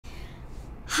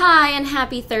Hi and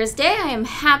happy Thursday. I am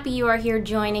happy you are here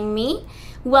joining me.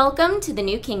 Welcome to the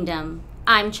New Kingdom.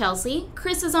 I'm Chelsea.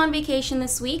 Chris is on vacation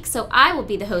this week, so I will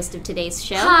be the host of today's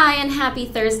show. Hi and happy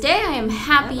Thursday. I am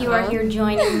happy you are here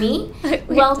joining me.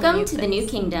 Welcome to the New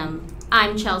Kingdom.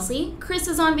 I'm Chelsea. Chris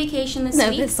is on vacation this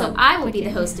week, so I will be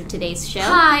the host of today's show.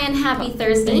 Hi and happy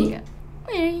Thursday.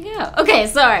 There you go. Okay,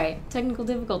 sorry. Technical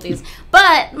difficulties.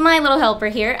 But my little helper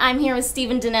here, I'm here with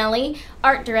Stephen Dinelli,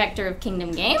 Art Director of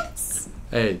Kingdom Games.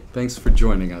 Hey, thanks for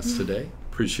joining us today.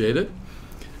 Appreciate it.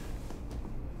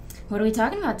 What are we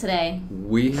talking about today?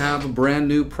 We have a brand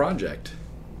new project,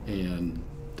 and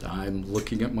I'm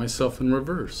looking at myself in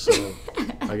reverse, so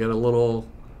I get a little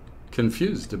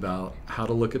confused about how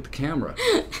to look at the camera.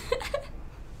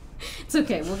 It's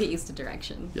okay. We'll get used to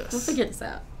direction. Yes. We'll figure this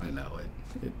out. I know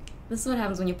it. This is what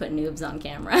happens when you put noobs on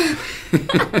camera.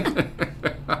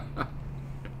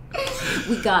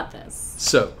 We got this.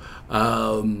 So,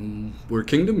 we're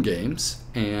Kingdom Games,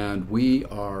 and we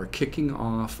are kicking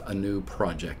off a new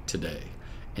project today.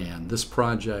 And this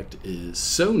project is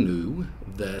so new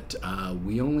that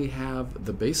we only have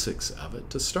the basics of it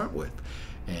to start with.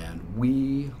 And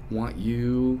we want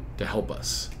you to help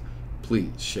us.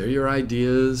 Please share your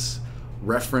ideas,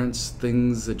 reference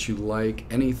things that you like,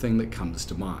 anything that comes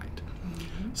to mind.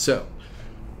 Mm-hmm. So,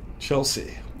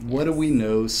 Chelsea, what do we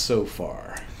know so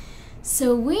far?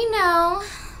 So we know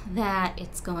that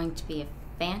it's going to be a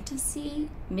fantasy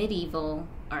medieval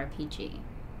RPG.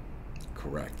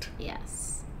 Correct.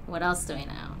 Yes. What else do we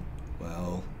know?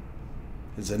 Well,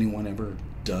 has anyone ever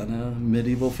done a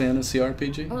medieval fantasy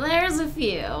RPG? Well, there's a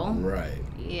few. Right.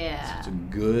 Yeah. It's a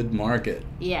good market.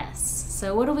 Yes.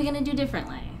 So what are we going to do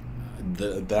differently?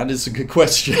 That is a good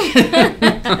question.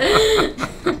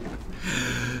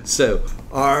 So,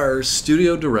 our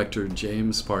studio director,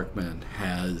 James Parkman,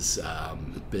 has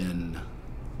been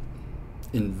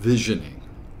envisioning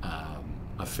a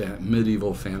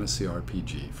medieval fantasy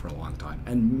RPG for a long time,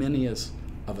 and many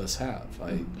of us have.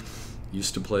 I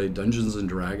used to play Dungeons and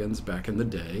Dragons back in the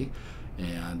day,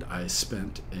 and I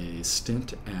spent a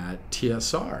stint at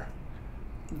TSR.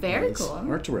 Very as cool.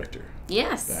 Art director.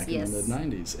 Yes. Back in the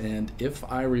 90s. And if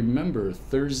I remember,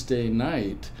 Thursday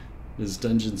night is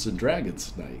Dungeons and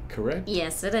Dragons night, correct?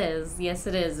 Yes, it is. Yes,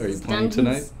 it is. Are you playing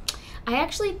tonight? I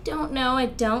actually don't know. I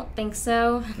don't think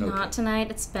so. Okay. Not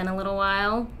tonight. It's been a little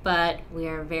while, but we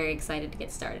are very excited to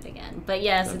get started again. But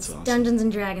yes, That's it's awesome. Dungeons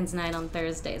and Dragons night on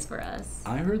Thursdays for us.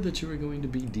 I heard that you were going to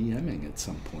be DMing at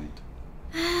some point.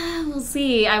 We'll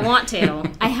see. I want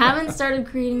to. I haven't started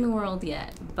creating the world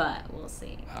yet, but we'll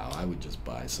see. Oh, I would just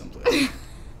buy something.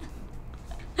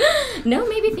 No,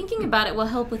 maybe thinking about it will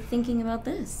help with thinking about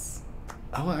this.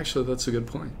 Oh, actually, that's a good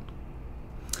point.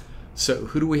 So,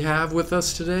 who do we have with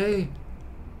us today?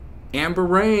 Amber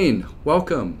Rain.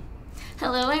 Welcome.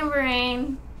 Hello, Amber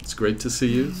Rain. It's great to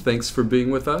see you. Thanks for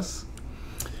being with us.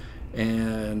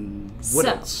 And what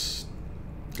else?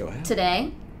 Go ahead.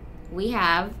 Today, we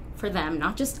have, for them,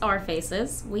 not just our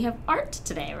faces, we have art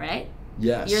today, right?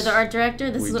 Yes. You're the art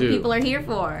director. This is what people are here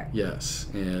for. Yes.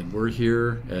 And we're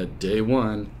here at day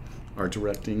one, art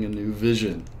directing a new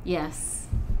vision. Yes.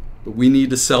 But we need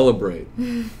to celebrate.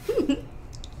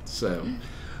 So,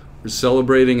 we're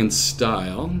celebrating in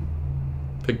style.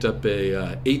 Picked up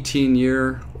a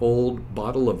 18-year-old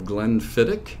bottle of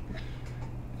Glenfiddich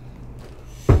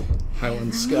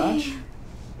Highland Scotch.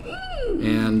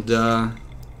 And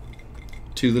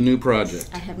to the new project.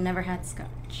 I have never had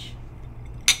scotch.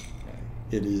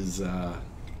 It is,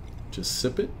 just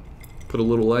sip it, put a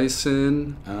little ice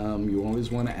in. You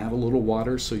always want to add a little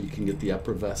water so you can get the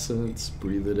effervescence,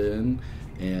 breathe it in.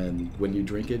 And when you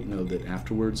drink it, know that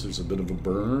afterwards there's a bit of a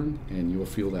burn, and you'll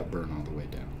feel that burn all the way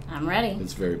down. I'm ready.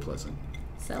 It's very pleasant.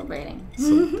 Celebrating.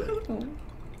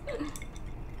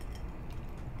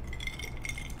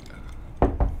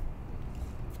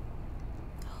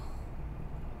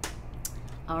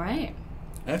 All right.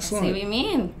 Excellent. I see what you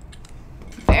mean.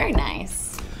 Very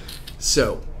nice.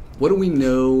 So, what do we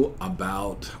know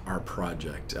about our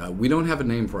project? We don't have a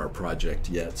name for our project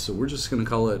yet, so we're just going to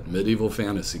call it Medieval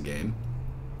Fantasy Game.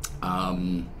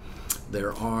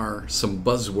 There are some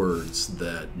buzzwords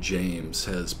that James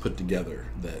has put together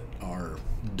that are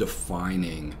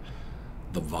defining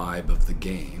the vibe of the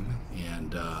game.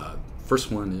 And the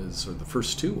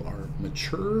first two are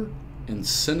mature and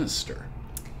sinister.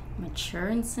 Mature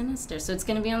and sinister. So it's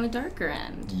going to be on the darker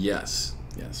end. Yes.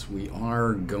 Yes, we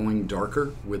are going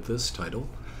darker with this title.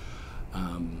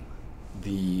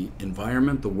 The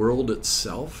environment, the world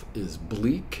itself, is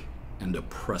bleak and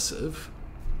oppressive.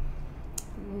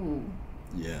 Ooh.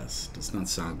 Yes, does not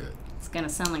sound good. It's going to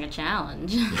sound like a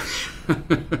challenge.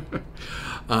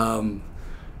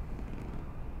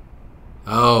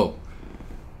 Oh,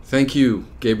 thank you,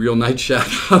 Gabriel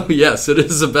Nightshadow. Yes, it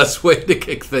is the best way to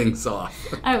kick things off.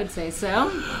 I would say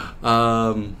so.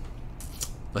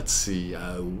 Let's see.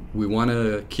 We want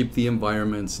to keep the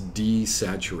environments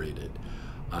desaturated.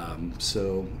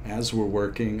 So as we're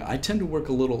working, I tend to work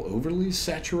a little overly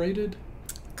saturated.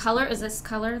 Color? Is this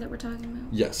color that we're talking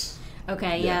about? Yes.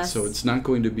 Okay, Yeah, yes. so it's not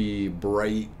going to be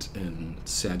bright and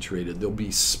saturated. There'll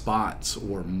be spots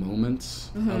or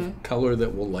moments of color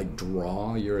that will like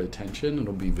draw your attention.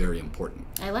 It'll be very important.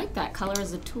 I like that. Color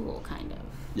as a tool, kind of.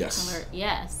 Yes. Color,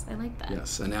 yes, I like that.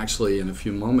 Yes, and actually in a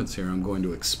few moments here I'm going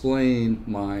to explain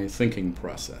my thinking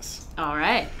process All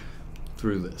right.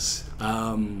 through this.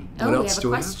 What We else have a do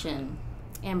question.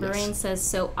 Amber Yes. Rain says,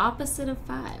 so opposite of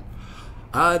 5.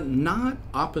 we have? Not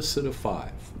opposite of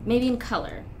 5. Maybe in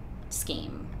color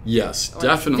scheme. Yes, Or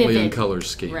definitely in vivid. color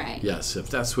scheme. Right. Yes, if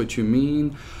that's what you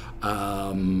mean.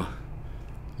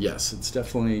 Yes, it's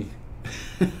definitely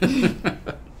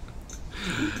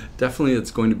definitely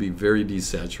it's going to be very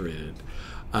desaturated.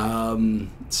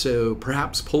 So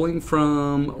perhaps pulling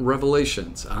from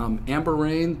Revelations. Amber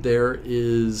Rain, there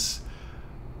is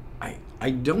I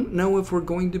don't know if we're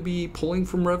going to be pulling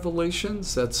from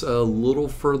Revelations. That's a little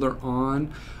further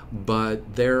on,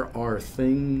 but there are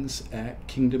things at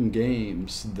Kingdom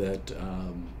Games that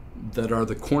that are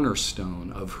the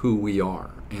cornerstone of who we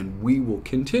are, and we will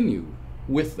continue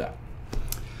with that.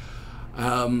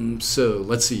 So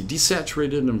let's see,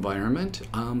 desaturated environment.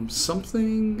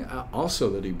 Something also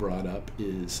that he brought up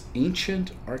is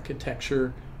ancient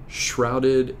architecture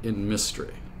shrouded in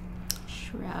mystery.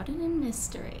 Shrouded in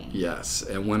mystery. Yes,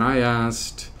 and when I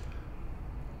asked,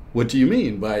 what do you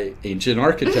mean by ancient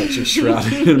architecture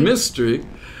shrouded in mystery?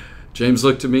 James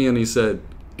looked at me and he said,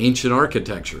 ancient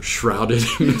architecture shrouded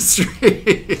in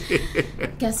mystery.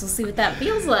 Guess we'll see what that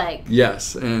feels like.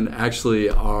 Yes, and actually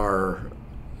our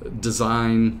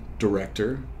design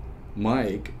director,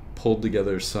 Mike, pulled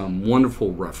together some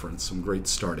wonderful reference, some great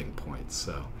starting points,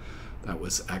 so that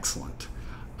was excellent.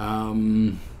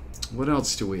 What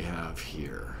else do we have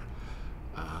here?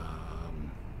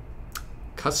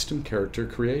 Custom character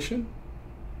creation?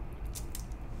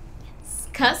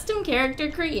 Custom character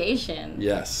creation.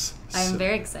 Yes. I am So,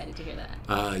 very excited to hear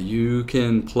that. you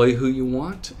can play who you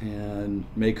want and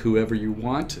make whoever you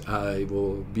want. It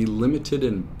will be limited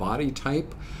in body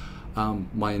type.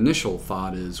 My initial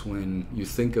thought is when you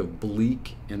think of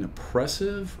bleak and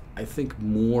oppressive, I think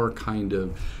more kind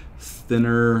of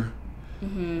thinner,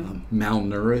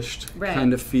 malnourished Right.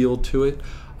 kind of feel to it.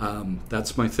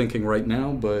 That's my thinking right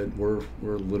now, but we're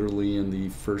literally in the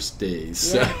first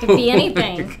days. Yeah, it so could be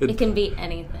anything. could- It can be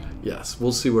anything. Yes,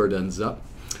 we'll see where it ends up.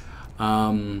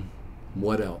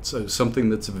 What else? So something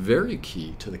that's very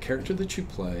key to the character that you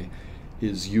play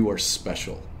is you are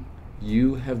special.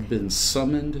 You have been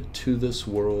summoned to this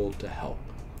world to help.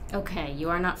 Okay, you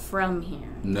are not from here.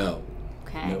 No,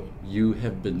 Okay. no. You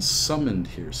have been summoned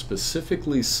here,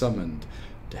 specifically summoned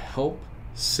to help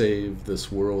save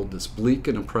this world, this bleak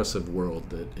and oppressive world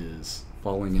that is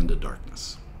falling into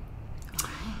darkness.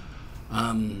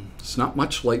 It's not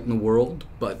much light in the world,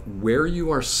 but where you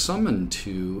are summoned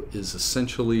to is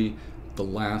essentially the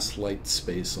last light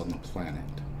space on the planet.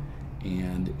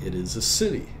 And it is a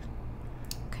city.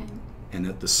 Okay. And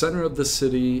at the center of the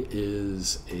city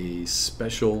is a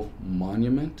special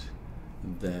monument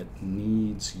that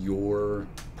needs your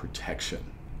protection,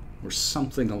 or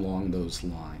something along those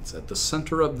lines. At the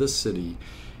center of the city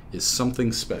is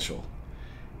something special,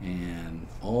 and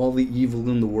all the evil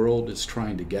in the world is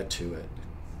trying to get to it.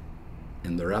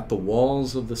 And they're at the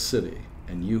walls of the city,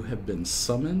 and you have been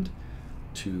summoned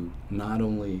to not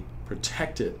only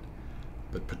protect it,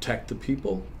 but protect the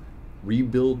people,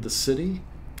 rebuild the city,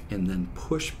 and then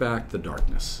push back the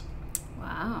darkness.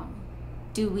 Wow.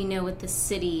 Do we know what the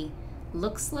city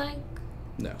looks like?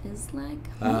 No. Is like?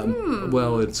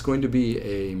 Well, it's going to be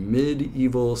a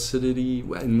medieval city,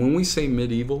 and when we say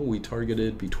medieval, we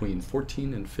targeted between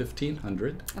 14 and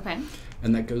 1500, Okay.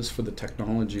 and that goes for the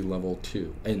technology level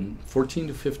too. And 14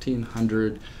 to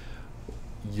 1500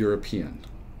 European.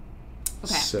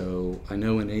 Okay. So I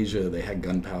know in Asia they had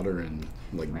gunpowder and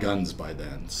like Right. guns by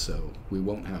then, so we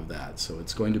won't have that. So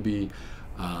it's going to be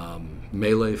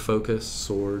melee focus,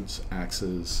 swords,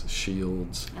 axes,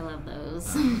 shields. I love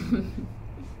those.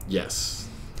 Yes.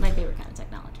 My favorite kind of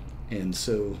technology. And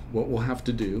so what we'll have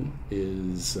to do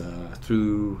is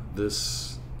through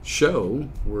this show,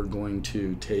 we're going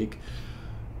to take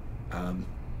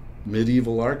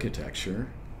medieval architecture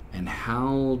and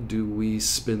how do we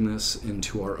spin this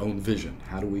into our own vision?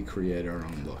 How do we create our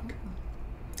own look?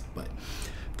 But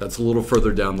that's a little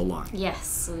further down the line.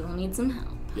 Yes, we will need some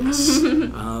help. Yes.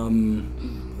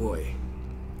 Boy,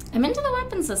 I'm into the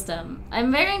weapon system.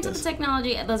 I'm very into Yes. the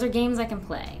technology. Those are games I can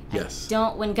play. Yes.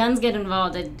 When guns get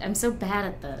involved, I'm so bad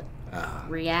at the Ah.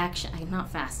 reaction. I'm not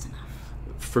fast enough.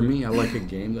 For me, I like a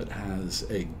game that has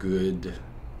a good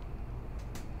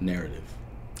narrative.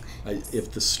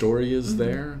 If the story is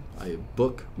there, a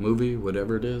book, movie,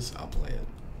 whatever it is, I'll play it.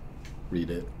 Read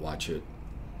it, watch it.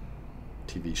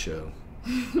 TV show.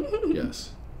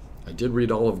 Yes. I did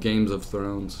read all of Games of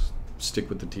Thrones. Stick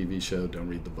with the TV show, don't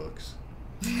read the books.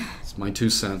 It's my 2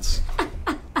 cents.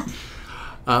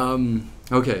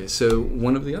 Okay, so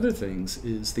one of the other things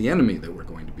is the enemy that we're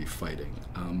going to be fighting.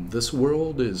 This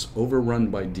world is overrun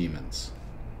by demons.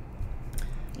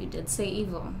 You did say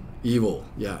evil. Evil,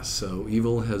 yes. So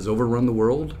evil has overrun the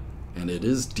world, and it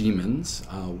is demons.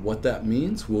 What that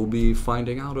means, we'll be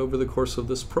finding out over the course of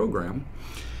this program.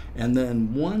 And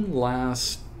then one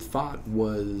last thought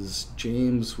was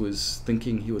James was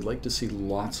thinking he would like to see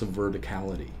lots of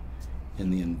verticality in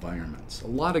the environments. A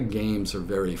lot of games are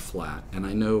very flat, and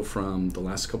I know from the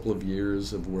last couple of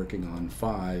years of working on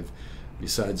 5,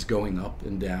 besides going up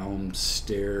and down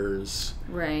stairs,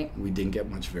 Right. we didn't get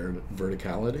much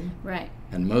verticality. Right.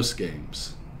 And most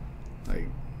games, like,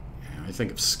 I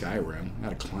think of Skyrim, I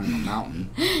had to climb a mountain.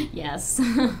 Yes.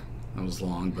 That was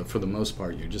long, but for the most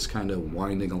part, you're just kind of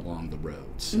winding along the road.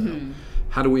 So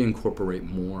how do we incorporate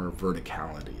more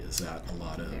verticality? Is that a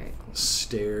lot of Very cool.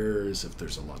 stairs? If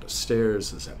there's a lot of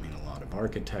stairs, does that mean a lot of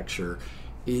architecture?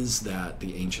 Is that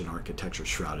the ancient architecture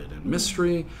shrouded in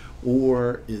mystery,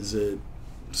 or is it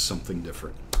something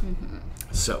different?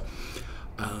 So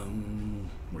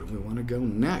where do we want to go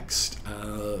next?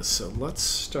 So let's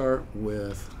start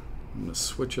with, I'm going to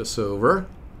switch us over.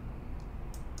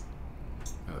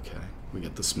 Okay, we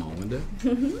get the small window.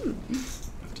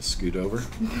 Have to scoot over.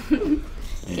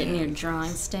 Get in your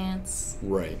drawing stance.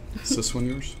 Right. Is this one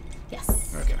yours?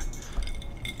 Yes. Okay.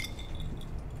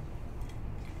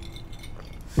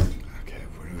 Okay,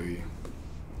 where do we...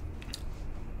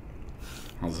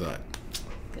 How's that?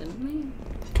 Good with me.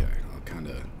 Okay, I'll kind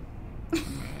of...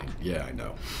 yeah, I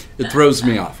know. It throws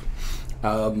me off.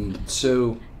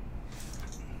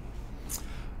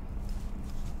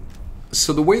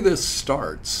 So the way this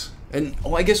starts, and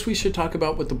I guess we should talk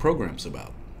about what the program's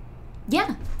about.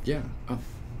 Yeah, Yeah. Oh,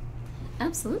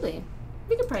 absolutely.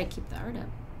 We could probably keep the art up.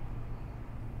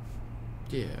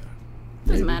 yeah.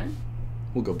 Doesn't Maybe. matter.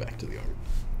 We'll go back to the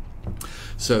art.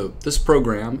 So this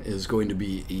program is going to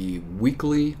be a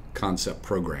weekly concept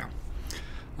program.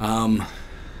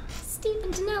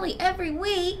 Stephen Tonelli every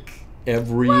week.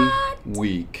 Every What?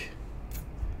 week.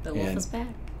 The wolf And- is back.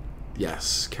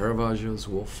 Yes, Caravaggio's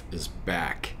Wolf is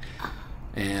back.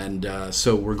 And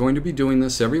so we're going to be doing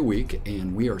this every week,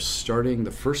 and we are starting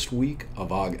the first week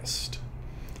of August.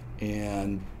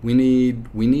 And we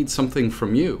need something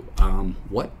from you.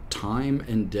 What time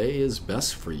and day is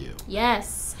best for you?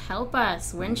 Yes, help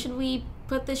us. When should we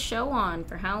put this show on?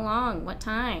 For how long? What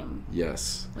time?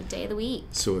 Yes. What day of the week?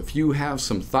 So if you have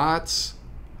some thoughts,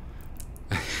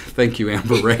 thank you,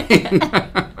 Amber Rain.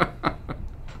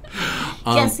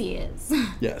 Yes, he is.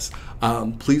 Yes.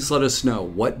 Please let us know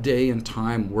what day and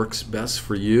time works best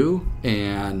for you,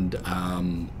 and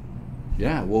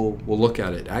yeah, we'll look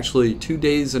at it. Actually, 2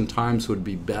 days and times would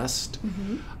be best,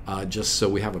 just so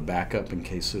we have a backup in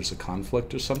case there's a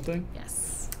conflict or something.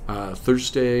 Yes.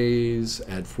 Thursdays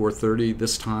at 4:30.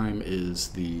 This time is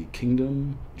the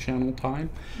Kingdom channel time,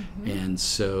 and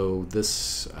so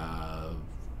this,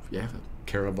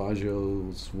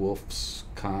 Caravaggio's Wolf's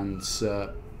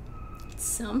Concept.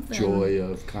 Something. Joy of We'll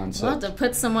have concept. to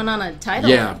put someone on a title.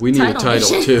 Yeah, we need a title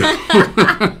mission. too.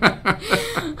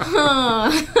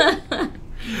 Huh.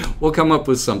 We'll come up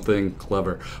with something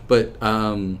clever. But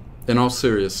in all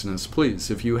seriousness,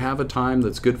 please, if you have a time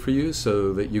that's good for you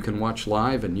so that you can watch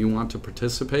live and you want to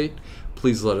participate,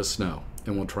 please let us know,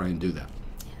 and we'll try and do that.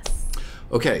 Yes.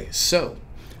 Okay, so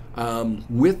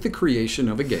with the creation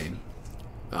of a game,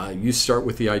 you start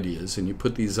with the ideas, and you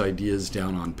put these ideas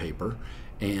down on paper.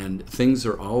 And things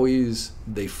are always,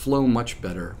 they flow much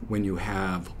better when you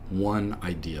have one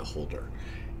idea holder.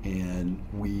 And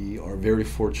we are very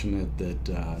fortunate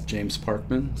that James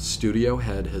Parkman, studio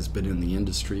head, has been in the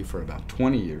industry for about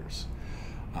 20 years.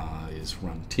 He's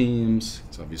run teams,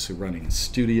 he's obviously running a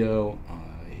studio.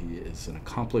 He is an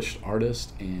accomplished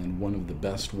artist and one of the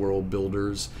best world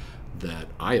builders that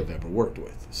I have ever worked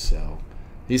with. So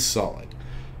he's solid.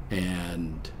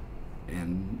 And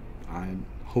I'm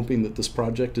hoping that this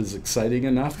project is exciting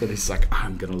enough that he's like,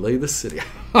 I'm going to lay the city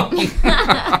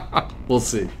out. We'll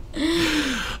see.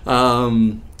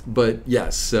 But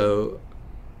yes, so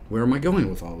where am I going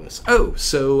with all this? Oh,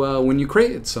 so when you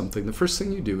create something, the first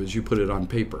thing you do is you put it on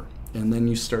paper. And then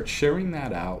you start sharing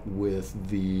that out with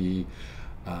the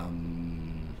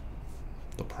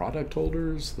product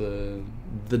holders, the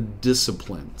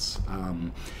disciplines.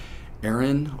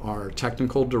 Aaron, our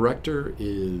technical director,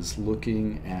 is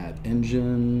looking at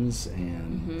engines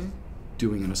and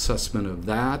doing an assessment of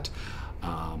that.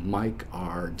 Mike,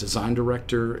 our design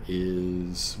director,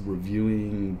 is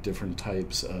reviewing different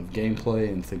types of gameplay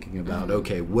and thinking about,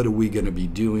 okay, what are we going to be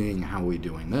doing? How are we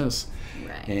doing this?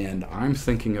 Right. And I'm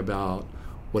thinking about,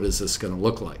 what is this going to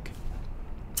look like?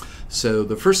 So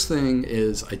the first thing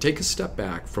is I take a step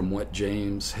back from what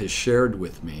James has shared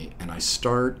with me, and I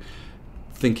start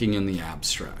thinking in the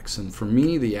abstracts. And for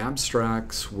me, the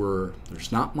abstracts were,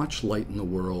 there's not much light in the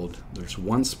world. There's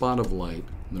one spot of light,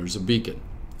 and there's a beacon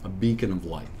of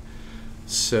light.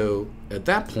 So at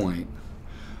that point,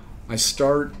 I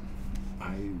start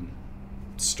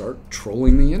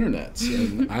trolling the internet,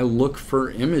 and I look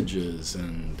for images,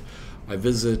 and I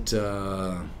visit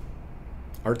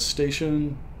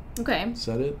ArtStation. Okay. Is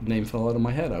that it? Name fell out of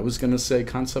my head. I was going to say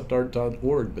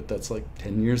conceptart.org, but that's like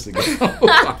 10 years ago.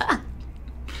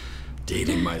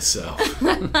 Dating myself.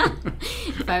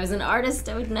 If I was an artist,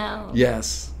 I would know.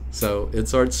 Yes. So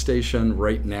it's ArtStation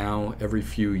right now. Every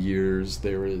few years,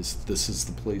 this is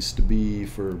the place to be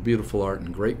for beautiful art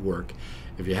and great work.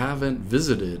 If you haven't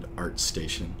visited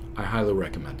ArtStation, I highly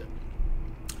recommend it.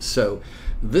 So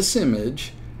this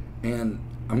image, and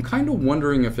I'm kind of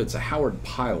wondering if it's a Howard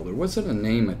Pyle. There wasn't a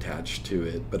name attached to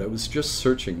it, but I was just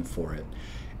searching for it.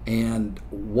 And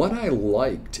what I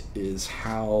liked is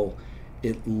how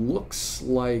it looks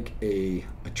like a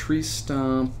tree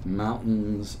stump,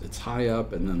 mountains, it's high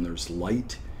up, and then there's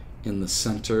light in the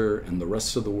center, and the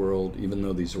rest of the world, even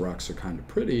though these rocks are kind of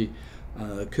pretty,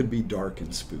 could be dark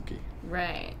and spooky.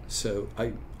 Right. So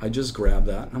I just grabbed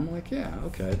that, and I'm like, yeah,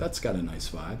 okay, that's got a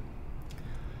nice vibe.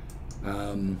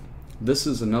 This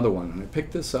is another one, and I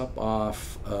picked this up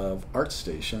off of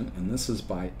ArtStation, and this is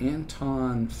by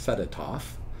Anton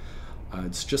Fedotov.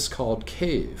 It's just called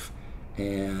Cave,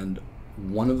 and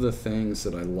one of the things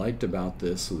that I liked about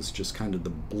this was just kind of the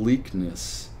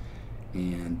bleakness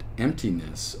and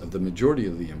emptiness of the majority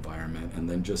of the environment, and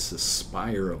then just this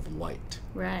spire of light.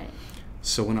 Right.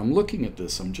 So when I'm looking at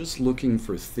this, I'm just looking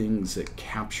for things that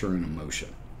capture an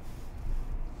emotion.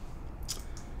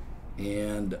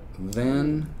 And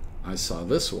then I saw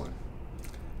this one,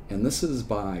 and this is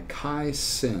by Kai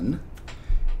Sin,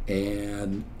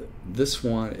 and this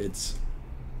one, it's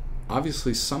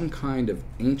obviously some kind of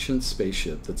ancient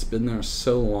spaceship that's been there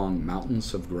so long,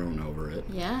 mountains have grown over it.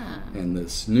 Yeah. And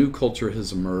this new culture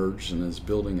has emerged and is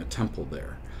building a temple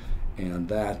there. And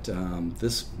that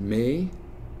this may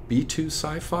be too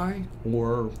sci-fi,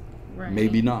 or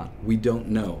maybe not. We don't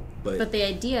know. But the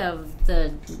idea of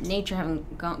the nature having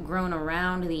grown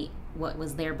around what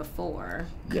was there before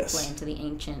could play into the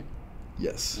ancient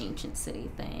city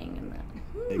thing. And that.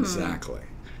 Exactly.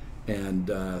 And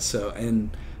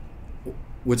and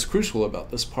what's crucial about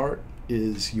this part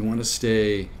is you want to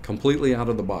stay completely out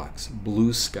of the box.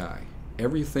 Blue sky.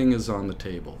 Everything is on the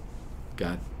table.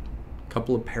 Got a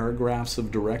couple of paragraphs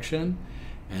of direction,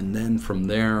 and then from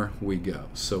there we go.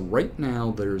 So right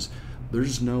now there's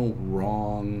no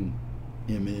wrong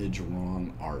image,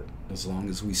 wrong art, as long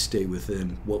as we stay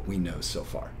within what we know so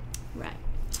far. Right.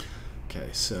 Okay,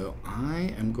 so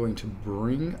I am going to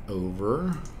bring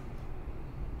over,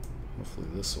 hopefully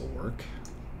this will work.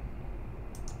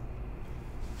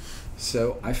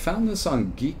 So I found this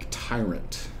on Geek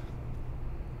Tyrant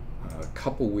a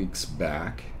couple weeks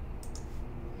back,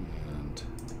 and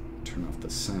turn off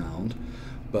the sound.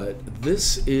 But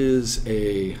this is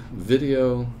a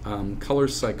video, color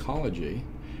psychology,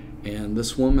 and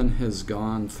this woman has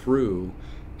gone through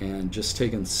and just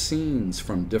taken scenes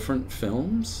from different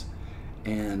films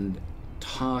and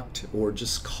talked or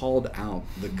just called out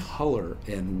the color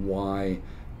and why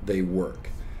they work.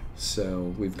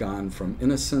 So we've gone from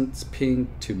innocence pink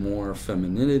to more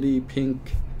femininity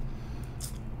pink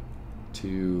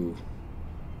to,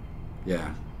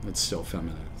 yeah, it's still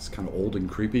feminine. It's kind of old and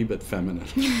creepy, but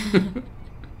feminine.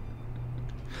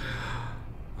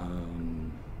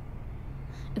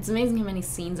 It's amazing how many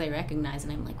scenes I recognize,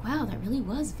 and I'm like, wow, that really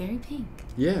was very pink.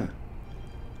 Yeah.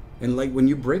 And like when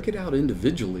you break it out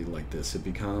individually like this, it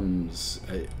becomes,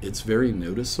 it's very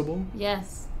noticeable.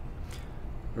 Yes.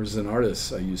 There's an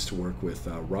artist I used to work with,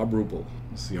 Rob Rubel.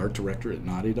 He's the art director at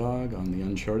Naughty Dog on the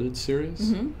Uncharted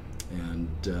series. Mm-hmm.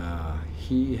 And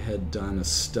he had done a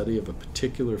study of a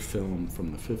particular film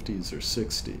from the 50s or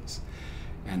 60s,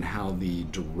 and how the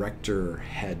director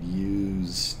had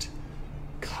used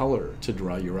color to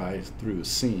draw your eye through a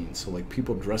scene. So like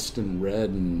people dressed in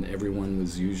red and everyone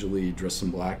was usually dressed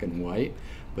in black and white.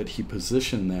 but he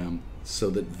positioned them so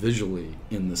that visually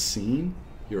in the scene,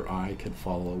 your eye could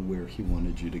follow where he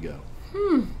wanted you to go.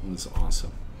 It was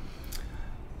awesome.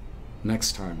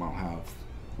 Next time I'll have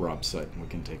Rob's site and we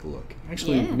can take a look.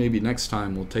 Actually, maybe next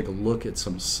time we'll take a look at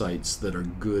some sites that are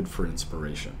good for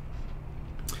inspiration.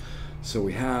 So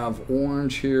we have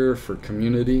orange here for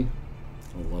community.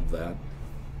 I love that.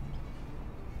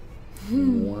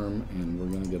 Warm, and we're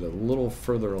going to get a little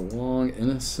further along.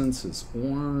 Innocence is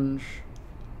orange.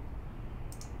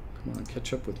 Come on,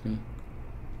 catch up with me.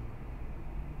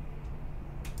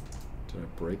 Did I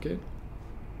break it?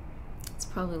 It's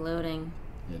probably loading.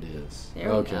 It is.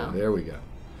 There we go. There we go.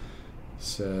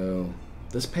 So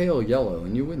this pale yellow,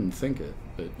 and you wouldn't think it,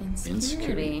 but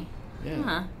insecurity. Yeah.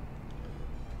 Huh.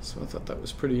 So I thought that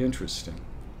was pretty interesting.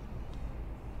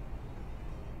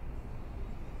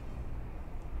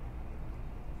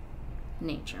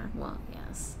 Nature. Well,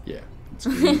 yes. Yeah. It's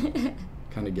good.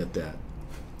 Kind of get that.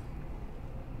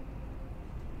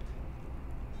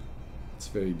 It's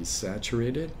very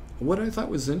desaturated. What I thought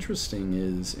was interesting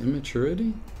is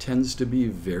immaturity tends to be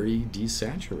very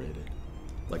desaturated.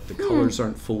 Like the colors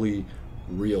aren't fully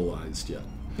realized yet.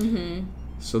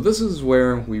 So this is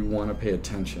where we want to pay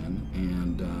attention,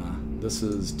 and this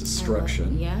is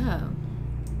destruction. Yeah.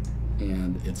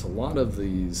 And it's a lot of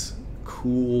these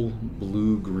cool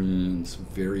blue greens,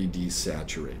 very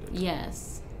desaturated.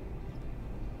 Yes.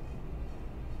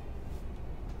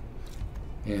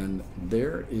 And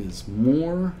there is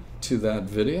more to that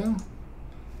video.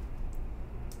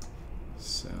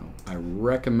 So I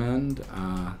recommend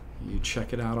you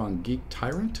check it out on Geek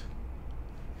Tyrant.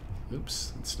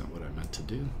 Oops, that's not what I meant to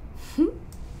do.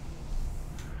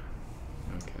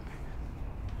 Okay.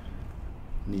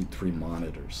 Need 3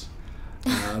 monitors.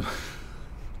 So I'm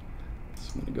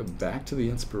going to go back to the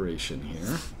inspiration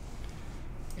here.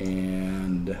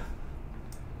 And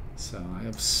so I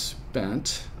have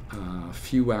spent a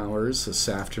few hours this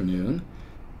afternoon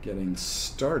getting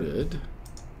started.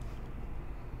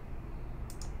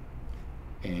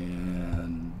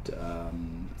 And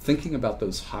thinking about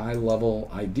those high-level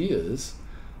ideas,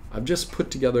 I've just put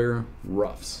together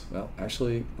roughs. Well,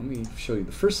 actually, let me show you.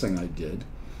 The first thing I did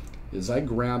is I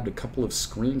grabbed a couple of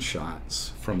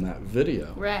screenshots from that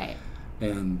video. Right.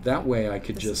 And that way I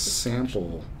could just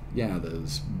sample,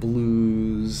 those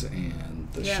blues and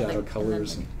the shadow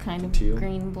colors and kind of teal.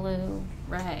 green, blue.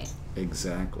 Right.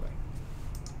 Exactly.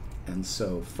 And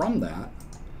so from that,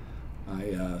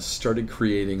 I started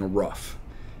creating a rough.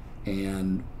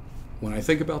 And when I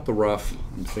think about the rough,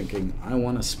 I'm thinking I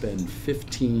want to spend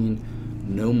 15,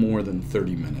 no more than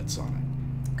 30 minutes on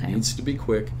it. Okay. It needs to be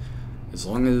quick. As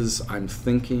long as I'm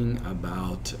thinking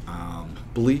about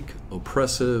bleak,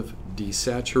 oppressive,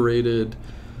 desaturated,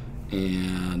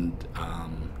 and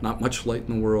not much light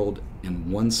in the world,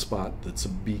 in one spot that's a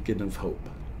beacon of hope.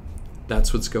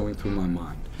 That's what's going through my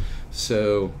mind.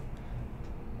 So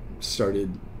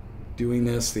started doing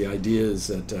this. The idea is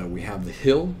that we have the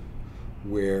hill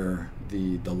where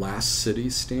the last city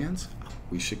stands.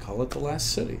 We should call it the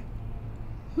last city.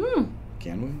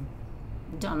 Can we?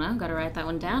 Don't know. Got to write that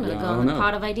one down. It'll Yeah, go I in don't the know.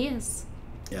 pot of ideas.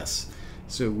 Yes.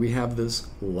 So we have this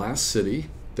last city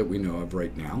that we know of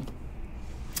right now.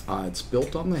 It's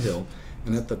built on the hill,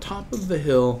 and at the top of the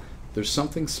hill, there's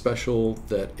something special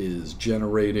that is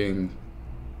generating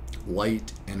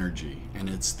light energy, and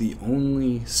it's the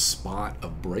only spot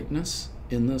of brightness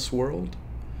in this world.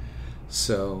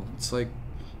 So it's like,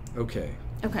 okay.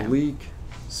 Bleak,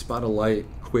 spot of light,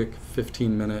 quick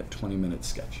 15-minute, 20-minute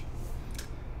sketch.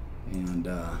 And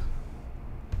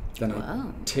then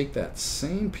I take that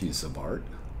same piece of art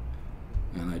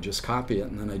and I just copy it,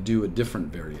 and then I do a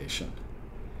different variation.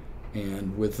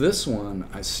 And with this one,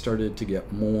 I started to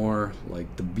get more,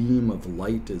 like the beam of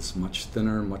light is much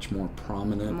thinner, much more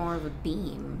prominent. More of a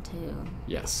beam, too.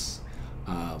 Yes.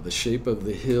 The shape of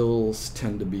the hills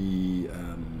tend to be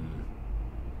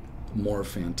more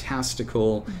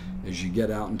fantastical. As you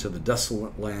get out into the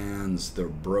desolate lands, they're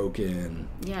broken.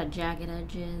 Yeah, jagged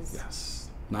edges. Yes.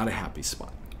 Not a happy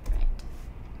spot. Right.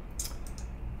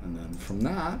 And then from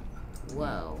that,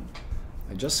 Whoa.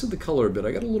 I adjusted the color a bit.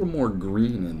 I got a little more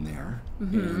green in there.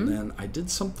 And then I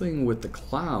did something with the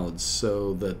clouds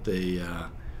so that they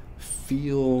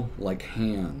feel like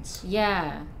hands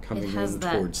Yeah. coming it has in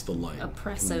that towards the light.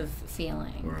 oppressive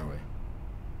feeling. Where are we?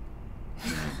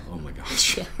 Oh my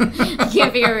gosh. I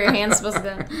can't figure out where your hand's supposed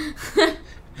to go.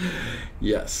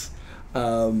 Yes.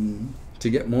 to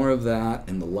get more of that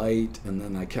and the light, and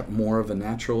then I kept more of a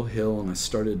natural hill, and I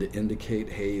started to indicate,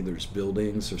 hey, there's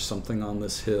buildings or something on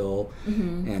this hill,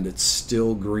 and it's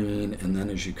still green, and then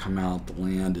as you come out, the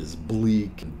land is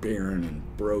bleak and barren and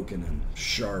broken and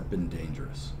sharp and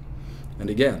dangerous. And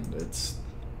again, it's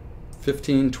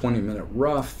 15-20 minute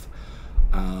rough.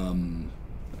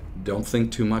 Don't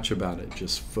think too much about it,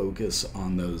 just focus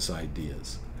on those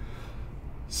ideas.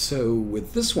 So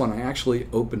with this one, I actually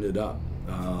opened it up.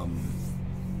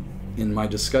 In my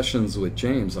discussions with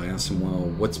James, I asked him, well,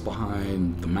 what's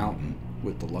behind the mountain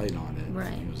with the light on it?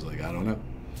 Right. He was like, I don't know.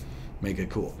 Make it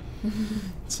cool.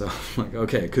 So I'm like,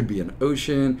 okay, it could be an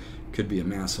ocean, it could be a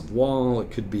massive wall,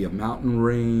 it could be a mountain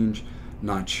range,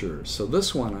 not sure. So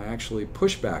this one, I actually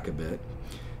pushed back a bit,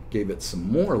 gave it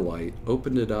some more light,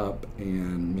 opened it up,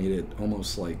 and made it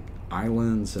almost like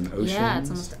islands and oceans. Yeah, it's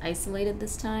almost isolated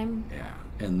this time. Yeah,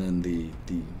 and then the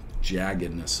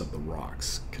jaggedness of the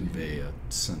rocks convey a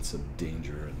sense of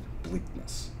danger and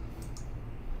bleakness.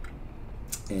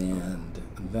 And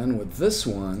then with this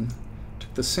one,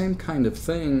 took the same kind of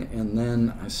thing, and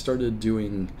then I started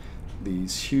doing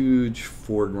these huge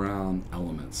foreground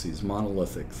elements, these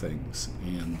monolithic things,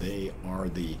 and they are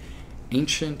the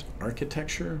ancient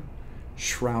architecture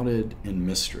shrouded in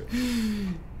mystery.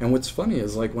 And what's funny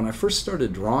is, like, when I first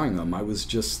started drawing them, I was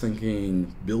just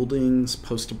thinking buildings,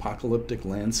 post-apocalyptic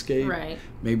landscape. Right.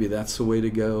 Maybe that's the way to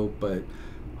go, but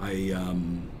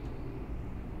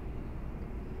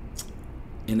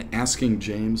in asking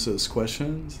James those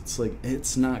questions, it's like,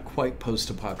 it's not quite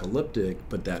post-apocalyptic,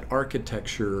 but that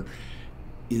architecture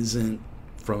isn't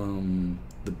from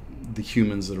the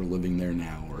humans that are living there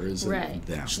now, or isn't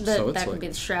them. So it's that could be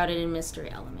the shrouded in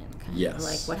mystery element. Kind of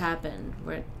like, what happened?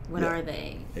 What are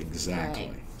they? Exactly.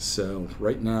 Right. So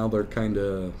right now they're kind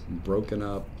of broken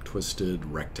up, twisted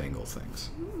rectangle things.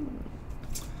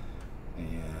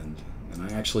 And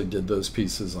I actually did those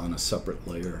pieces on a separate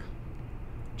layer,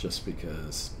 just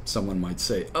because someone might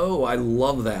say, oh, I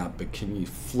love that, but can you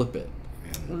flip it?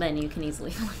 And then you can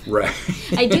easily right.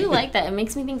 I do like that. It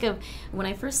makes me think of, when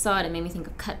I first saw it, it made me think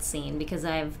of Cutscene, because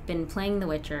I've been playing The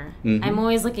Witcher. I'm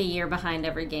always like a year behind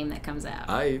every game that comes out.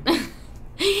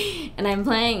 And I'm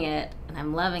playing it, and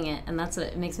I'm loving it, and that's what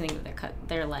it makes me think of.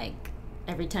 They're like,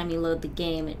 every time you load the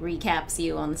game, it recaps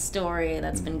you on the story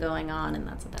that's been going on, and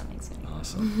that's what that makes me think.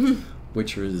 Awesome.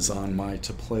 Witcher is on my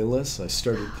to-play list. I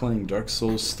started playing Dark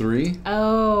Souls 3.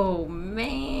 Oh,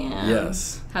 man.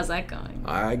 Yes. How's that going?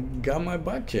 I got my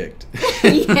butt kicked.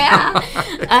 Yeah.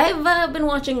 I've been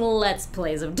watching Let's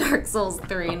Plays of Dark Souls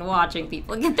 3 and watching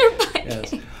people get their butt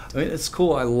kicked. I mean, it's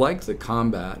cool. I like the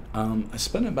combat. I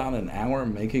spent about an hour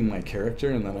making my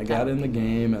character, and then I got in the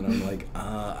game, and I'm like,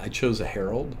 I chose a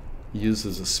herald, used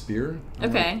as a spear.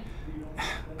 Okay. I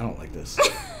don't like this.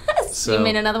 So you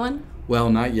made another one? Well,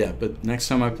 not yet, but next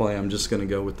time I play, I'm just going to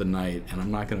go with the knight, and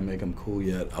I'm not going to make them cool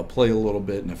yet. I'll play a little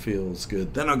bit, and it feels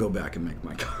good. Then I'll go back and make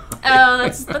my guy. Oh,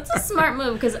 that's a smart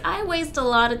move, because I waste a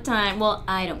lot of time. Well,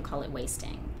 I don't call it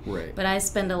wasting. Right. But I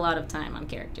spend a lot of time on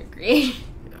character creation.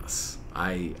 Yes.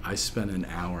 I spent an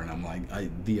hour, and I'm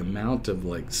like, the amount of,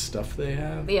 like, stuff they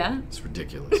have, it's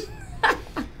ridiculous.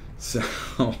 So,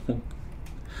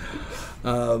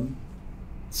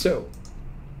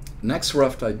 next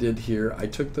rough I did here, I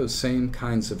took those same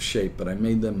kinds of shape, but I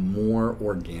made them more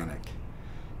organic,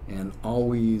 and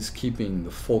always keeping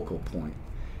the focal point.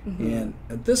 And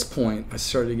at this point, I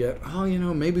started to get,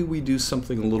 maybe we do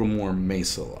something a little more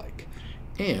Mesa-like.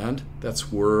 And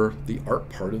that's where the art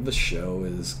part of the show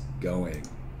is going.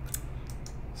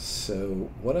 So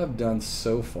what I've done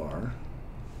so far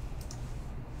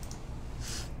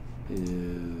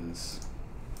is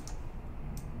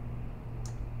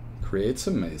create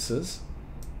some mesas.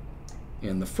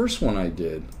 And the first one I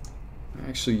did, I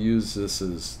actually used this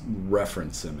as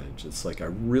reference image. It's like, I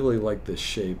really like this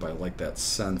shape. I like that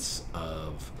sense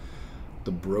of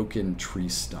the broken tree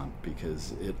stump,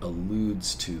 because it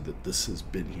alludes to that this has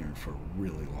been here for a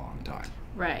really long time.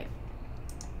 Right.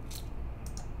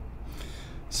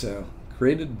 So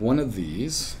created one of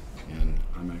these, and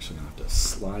I'm actually going to have to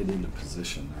slide into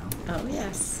position now. Oh,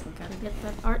 yes. We've got to get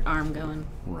that art arm going.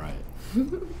 Right.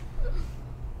 If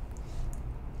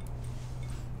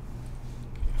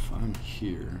I'm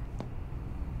here.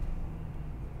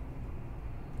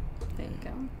 There you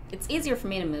go. It's easier for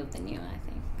me to move than you, I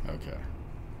think. Okay.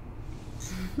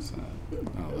 So,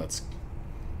 that's,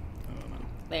 I don't know.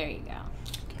 There you go.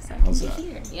 Okay. So How's I that? can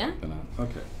be here. Yeah?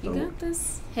 Okay. You got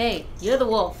this? Hey, you're the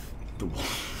wolf. The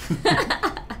wolf.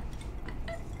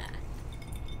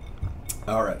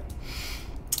 All right.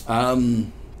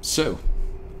 So,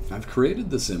 I've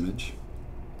created this image,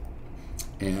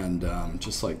 and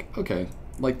just like, okay,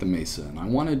 like the mesa, and I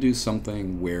want to do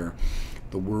something where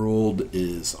the world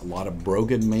is a lot of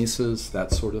broken mesas,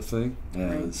 that sort of thing,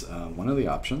 as one of the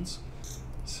options.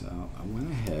 So I went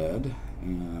ahead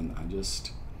and I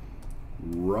just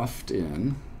roughed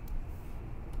in.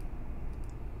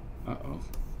 Uh-oh.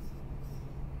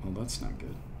 Well, that's not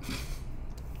good.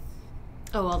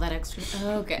 Oh, all that extra.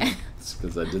 Okay. It's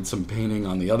because I did some painting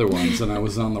on the other ones and I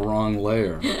was on the wrong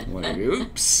layer. Like,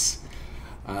 oops.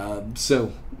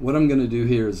 So what I'm going to do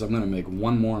here is I'm going to make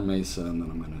one more mesa, and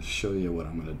then I'm going to show you what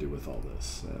I'm going to do with all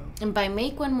this. So. And by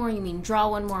make one more, you mean draw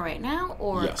one more right now,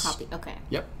 or Yes. copy? Okay.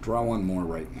 Yep, draw one more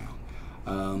right now.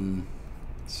 And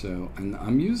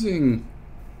I'm using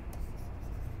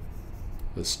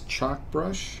this chalk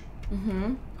brush.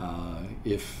 Mm-hmm.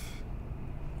 If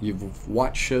you've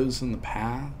watched shows in the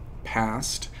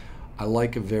past, I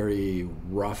like a very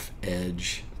rough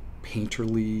edge,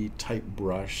 painterly type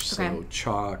brush, so Okay.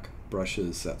 chalk,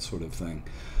 brushes, that sort of thing.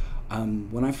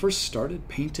 When I first started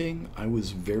painting, I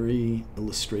was very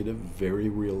illustrative, very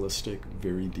realistic,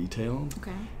 very detailed.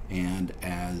 Okay. And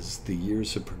as the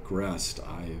years have progressed,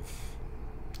 I've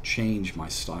changed my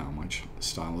style. My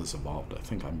style has evolved. I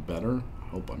think I'm better. I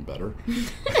hope I'm better.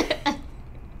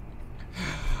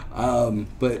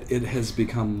 But it has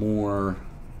become more,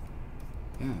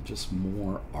 just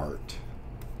more art.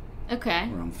 Okay.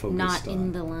 Where I'm focused Not on.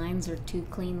 in the lines or too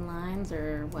clean lines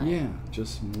or what? Yeah,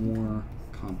 just more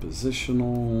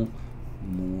compositional,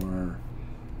 more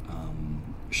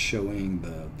showing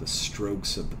the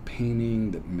strokes of the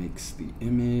painting that makes the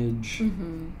image.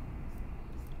 Mm-hmm.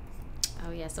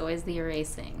 Oh yes, always the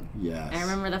erasing. Yes. I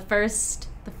remember the first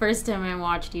time I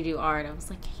watched you do art, I was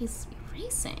like, he's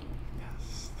erasing.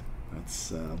 Yes.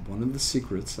 That's one of the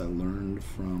secrets I learned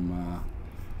from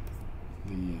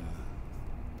the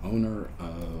owner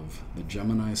of the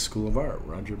Gemini School of Art,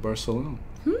 Roger Barcelona.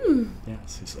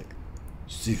 Yes, he's like,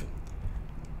 Stephen,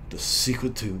 the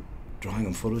secret to drawing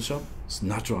in Photoshop is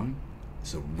not drawing,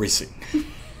 it's erasing.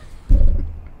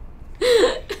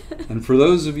 And for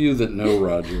those of you that know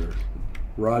Roger,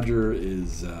 Roger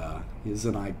is he's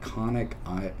an iconic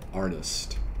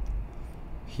artist.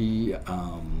 He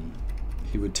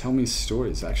would tell me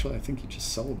stories. Actually, I think he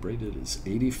just celebrated his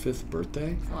 85th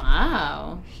birthday.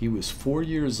 Wow. He was 4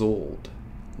 years old,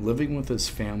 living with his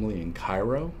family in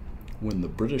Cairo when the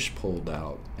British pulled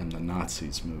out and the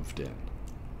Nazis moved in.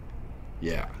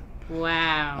 Yeah.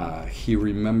 Wow. He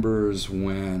remembers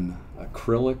when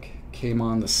acrylic came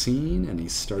on the scene and he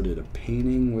started a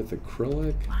painting with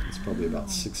acrylic. It's probably about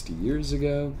 60 years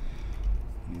ago.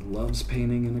 He loves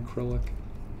painting in acrylic.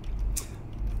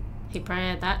 He probably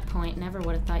at that point never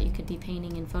would have thought you could be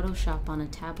painting in Photoshop on a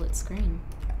tablet screen.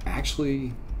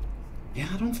 Actually, yeah,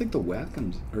 I don't think the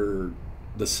Wacom or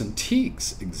the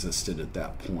Cintiqs existed at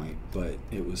that point, but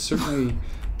it was certainly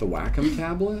the Wacom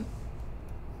tablet.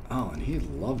 Oh, and he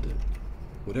loved it.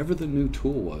 Whatever the new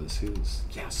tool was, he was,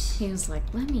 yes. He was like,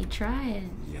 let me try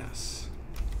it. Yes.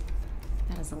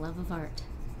 That is a love of art.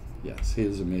 Yes, he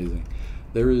is amazing.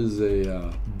 There is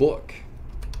a book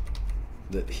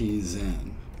that he's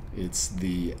in. It's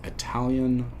the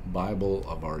Italian Bible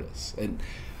of Artists. And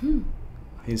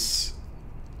he's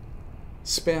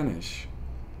Spanish,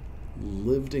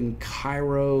 lived in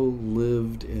Cairo,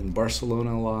 lived in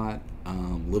Barcelona a lot,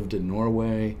 lived in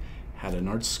Norway, had an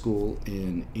art school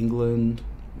in England,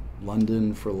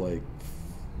 London for like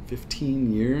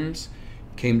 15 years,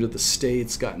 came to the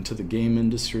States, got into the game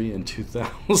industry in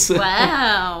 2000.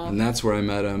 Wow. And that's where I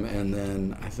met him. And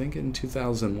then I think in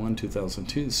 2001,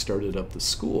 2002, started up the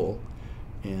school.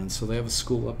 And so they have a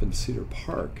school up in Cedar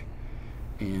Park.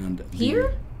 And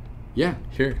Here? Yeah,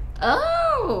 here.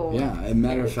 Oh. Yeah, as a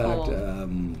matter of Very fact,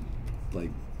 cool. like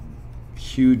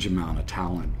huge amount of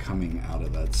talent coming out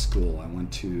of that school. I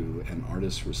went to an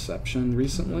artist reception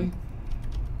recently,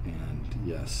 and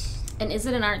yes. And is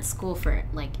it an art school for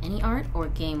like any art or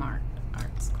game art?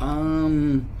 Art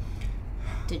school?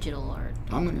 Digital art.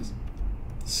 I'm gonna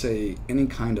say any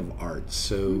kind of art.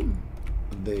 So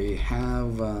they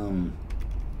have God,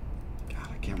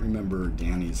 I can't remember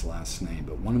Danny's last name,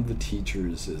 but one of the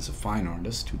teachers is a fine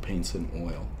artist who paints in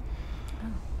oil.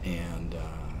 And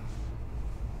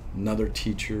another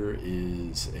teacher he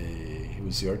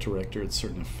was the art director at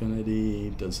Certain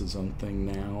Affinity, does his own thing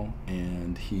now,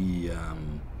 and he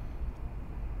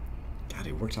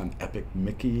worked on Epic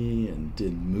Mickey and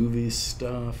did movie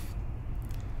stuff.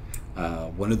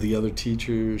 One of the other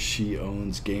teachers, she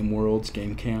owns Game Worlds,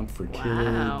 Game Camp for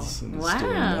kids, and is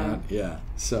doing that. Yeah,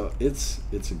 so it's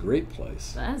a great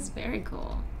place, That's very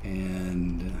cool.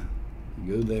 and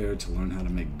you go there to learn how to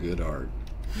make good art.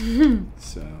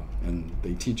 So, and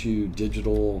they teach you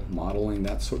digital modeling,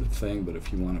 that sort of thing, but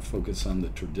if you want to focus on the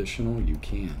traditional, you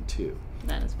can too.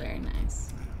 That is very nice.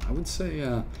 I would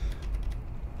say,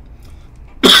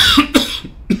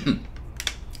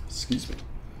 excuse me.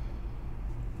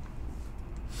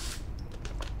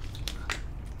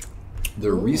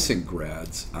 The recent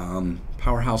grads,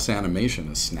 Powerhouse Animation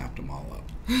has snapped them all up.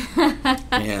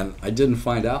 And I didn't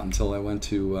find out until I went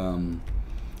to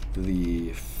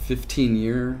the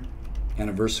 15-year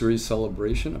anniversary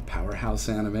celebration of Powerhouse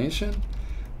Animation.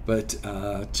 But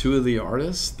two of the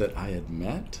artists that I had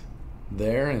met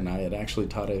there, and I had actually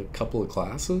taught a couple of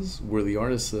classes, were the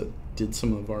artists that did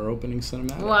some of our opening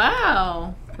cinematics.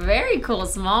 Wow. Very cool.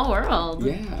 Small world.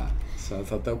 Yeah. So I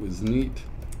thought that was neat.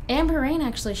 Amber Rain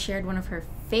actually shared one of her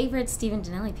favorite Stephen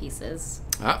Donnelly pieces.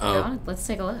 Uh-oh. Let's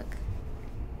take a look.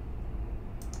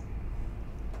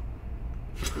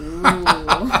 Ooh.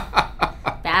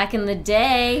 Back in the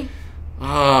day.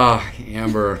 Ah,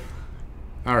 Amber.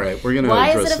 All right, we're going to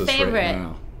address Why is it a this favorite? right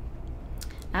now.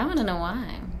 I want to know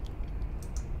why.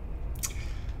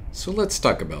 So let's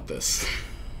talk about this.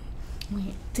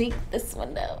 Wait, take this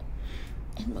window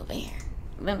and move here.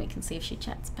 Then we can see if she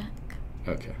chats back.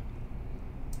 Okay.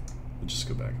 We'll just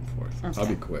go back and forth. Okay. I'll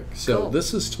be quick. So Cool.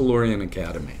 this is Tellurian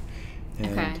Academy.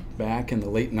 And Okay. back in the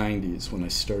late 90s when I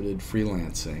started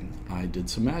freelancing, I did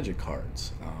some magic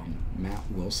cards. Matt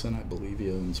Wilson, I believe he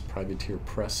owns Privateer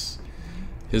Press,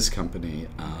 his company.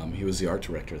 He was the art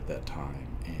director at that time.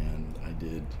 And I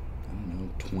did,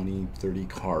 20, 30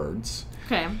 cards.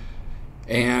 Okay.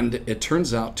 And it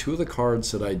turns out two of the cards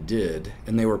that I did,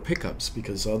 and they were pickups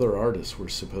because other artists were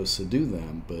supposed to do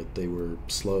them, but they were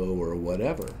slow or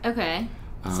whatever. Okay.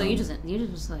 So you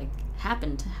just like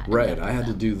happened to have Right. I had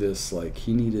to do this, like,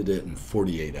 he needed it in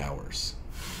 48 hours.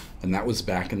 And that was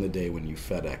back in the day when you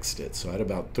FedExed it. So I had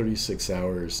about 36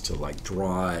 hours to, like,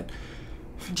 draw it,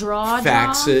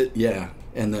 fax it, yeah,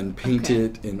 and then paint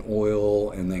it in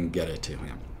oil and then get it to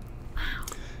him. Wow.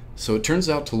 So it turns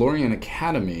out Tellurian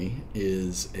Academy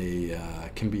is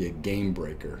can be a game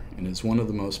breaker and is one of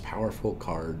the most powerful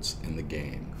cards in the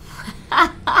game.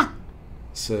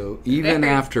 So even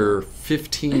after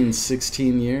 15,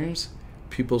 16 years,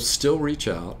 people still reach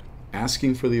out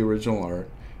asking for the original art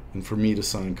and for me to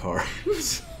sign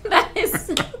cards. That is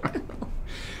so cool.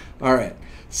 All right.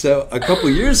 So a couple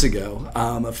years ago,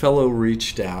 a fellow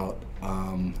reached out,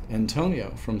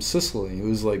 Antonio from Sicily, who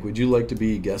was like, would you like to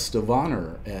be guest of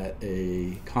honor at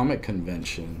a comic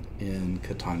convention in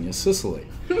Catania, Sicily?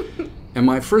 And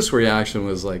my first reaction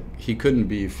was like, he couldn't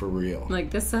be for real.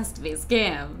 Like, this has to be a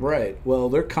scam. Right. Well,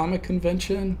 their comic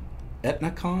convention,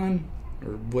 EtnaCon,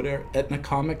 or whatever, Etna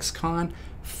Comics Con,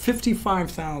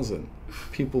 55,000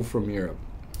 people from Europe.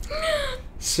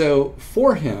 So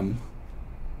for him,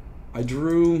 I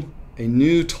drew a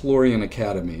new Tellurian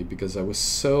Academy because I was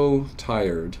so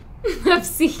tired I've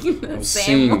seen the of same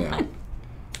seeing one. them.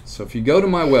 So if you go to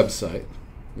my website,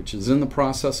 which is in the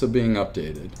process of being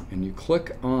updated, and you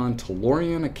click on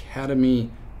Tellurian Academy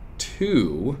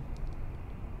 2,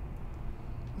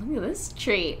 Look at this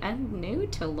treat. A new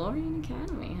Tellurian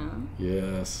Academy, huh?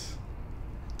 yes.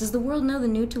 Does the world know the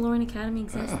new Tellurian Academy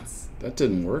exists? That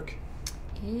didn't work.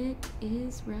 It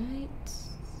is right.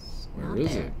 Where Not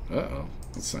is there. it? Uh-oh.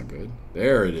 That's not good.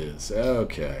 There it is.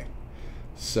 Okay.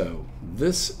 So,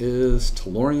 this is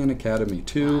Tellurian Academy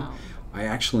 2. Wow. I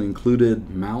actually included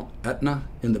Mount Etna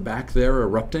in the back there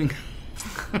erupting.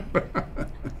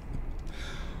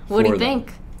 What do you for them.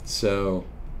 think? So,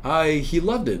 he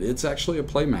loved it. It's actually a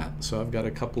playmat. So, I've got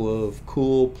a couple of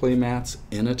cool playmats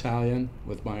in Italian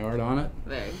with my art on it.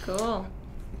 Very cool.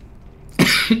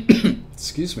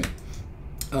 Excuse me.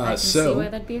 I can see why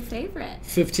that'd be a favorite.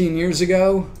 15 years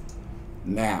ago,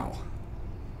 now.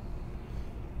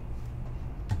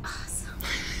 Awesome.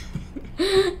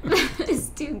 That is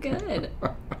too good.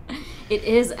 It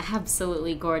is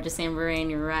absolutely gorgeous, Amber Rain.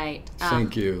 You're right.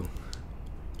 Thank you.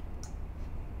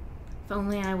 If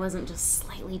only I wasn't just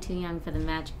slightly too young for the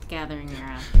Magic the Gathering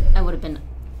era, I would have been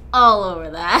all over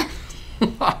that. I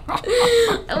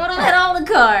would have had all the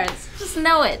cards. Just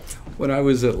know it. When I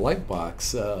was at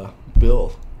Lightbox,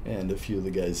 Bill and a few of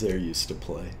the guys there used to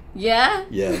play. Yeah?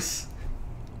 Yes.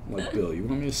 I'm like, Bill, you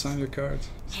want me to sign your cards?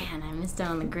 Man, I missed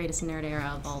out on the greatest nerd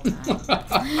era of all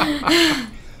time.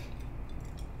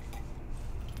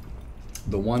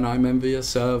 The one I'm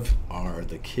envious of are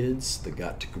the kids that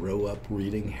got to grow up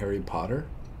reading Harry Potter.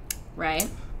 Right?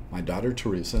 My daughter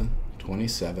Teresa,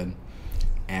 27,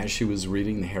 as she was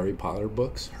reading the Harry Potter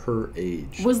books, her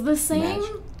age Was the same?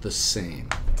 the same.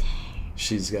 Dang.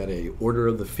 She's got a Order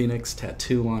of the Phoenix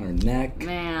tattoo on her neck.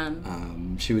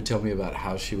 Man. She would tell me about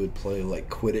how she would play like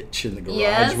Quidditch in the garage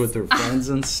Yes. with her friends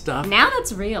and stuff. Now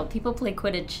that's real. People play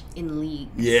Quidditch in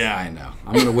leagues. Yeah, I know.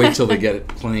 I'm going to wait till they get it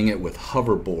playing it with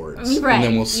hoverboards. Right. And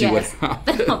then we'll see what Yes.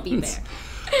 happens. Then I'll be there.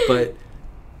 But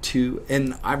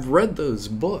and I've read those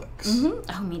books.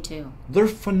 Mm-hmm. Oh, me too. They're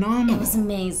phenomenal. It was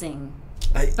amazing.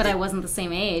 But I wasn't the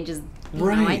same age as, you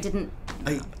know, I didn't.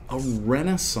 A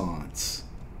renaissance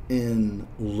in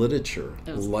literature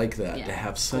like that, yeah, to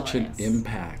have such glorious. an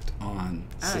impact on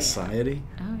society.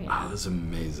 Oh, yeah. It was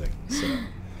amazing. So,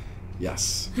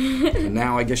 yes. And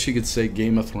now I guess you could say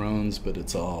Game of Thrones, but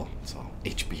it's all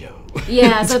HBO.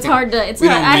 Yeah, so it's hard to. It's We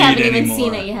hard. don't I need haven't even anymore.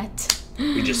 seen it yet.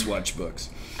 We just watch books.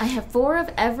 I have 4 of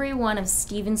every one of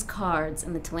Steven's cards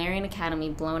in the Tolarian Academy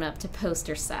blown up to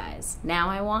poster size. Now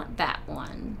I want that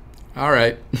one. All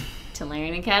right.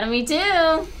 Tolarian Academy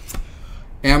too.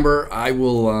 Amber, I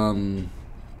will,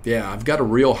 I've got a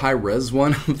real high-res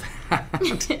one of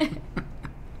that.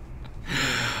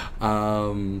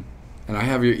 And I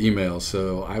have your email,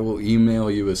 so I will email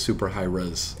you a super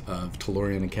high-res of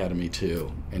Tolarian Academy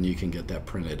 2, and you can get that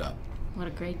printed up. What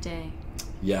a great day.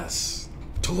 Yes.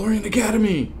 Tolarian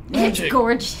Academy! Magic! It's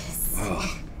gorgeous.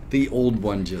 Oh, the old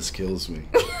one just kills me.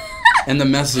 And the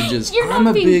message is, You're not I'm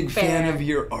a being big fair. fan of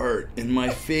your art, and my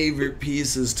favorite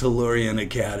piece is Tolarian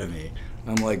Academy.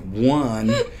 I'm like,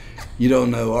 1, you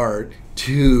don't know art.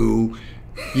 2,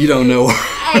 you don't know art.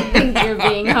 I think you're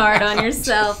being hard on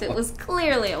yourself. It was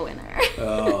clearly a winner.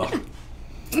 Oh.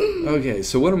 Okay,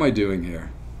 so what am I doing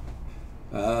here?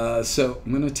 So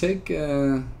I'm going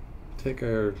to take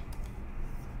our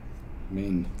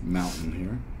main mountain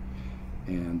here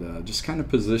and just kind of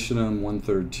position him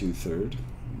 1/3, 2/3.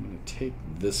 I'm going to take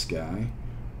this guy,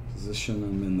 position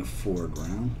him in the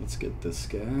foreground. Let's get this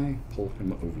guy, pull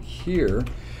him over here,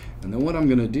 and then what I'm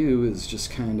going to do is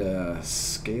just kind of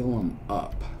scale him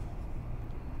up.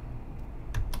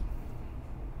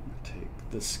 Take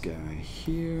this guy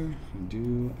here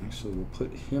and actually we'll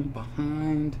put him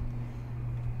behind.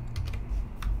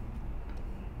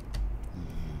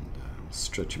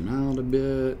 Stretch him out a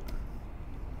bit.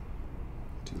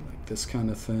 Do like this kind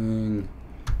of thing.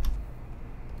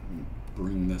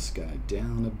 Bring this guy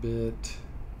down a bit.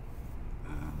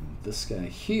 This guy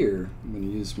here, I'm going to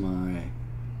use my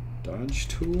dodge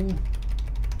tool.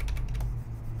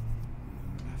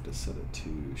 I have to set it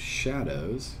to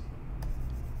shadows.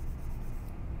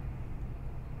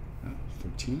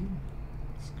 13.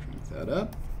 Let's crank that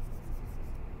up.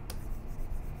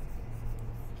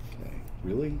 Okay,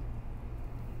 really?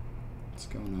 What's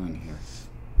going on here?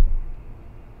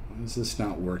 Why is this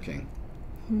not working?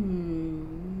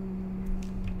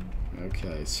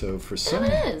 Okay, so for some...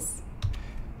 It is.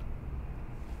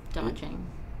 Dodging.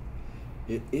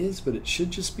 It is, but it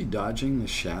should just be dodging the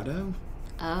shadow.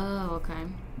 Oh, okay.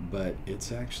 But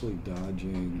it's actually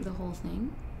dodging... The whole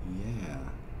thing? Yeah.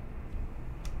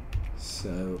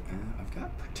 So, I've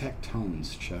got protect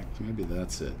tones checked. Maybe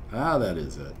that's it. Ah, that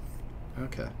is it.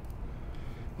 Okay.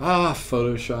 Ah,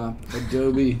 Photoshop,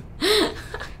 Adobe.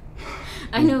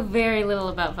 I know very little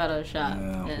about Photoshop.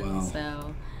 Yeah, and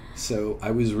well. So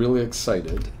I was really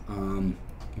excited.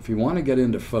 If you want to get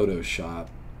into Photoshop,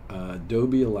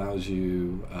 Adobe allows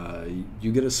you,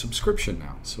 you get a subscription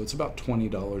now. So it's about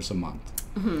 $20 a month.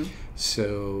 Mm-hmm.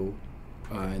 So,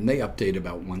 and they update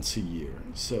about once a year.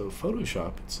 So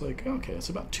Photoshop, it's like, okay, it's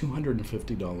about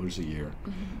 $250 a year.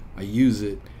 Mm-hmm. I use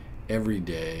it every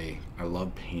day. I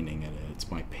love painting in it.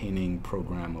 It's my painting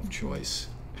program of choice.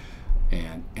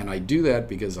 And I do that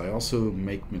because I also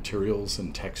make materials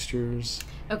and textures.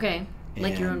 Okay.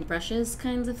 Like your own And- brushes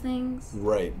kinds of things?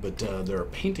 Right, but there are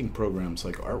painting programs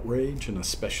like ArtRage and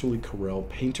especially Corel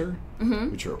Painter,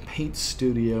 which are a paint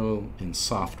studio in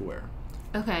software.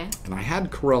 Okay. And I had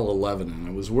Corel 11 and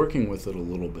I was working with it a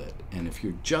little bit. And if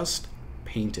you're just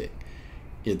painting,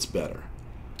 it's better.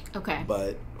 Okay.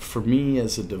 But for me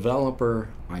as a developer,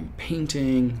 I'm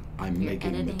painting, I'm You're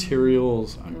making editing.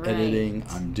 materials, I'm Right. editing,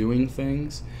 I'm doing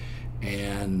things,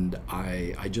 and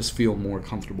I just feel more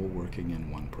comfortable working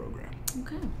in one program.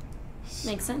 Okay.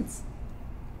 Makes sense.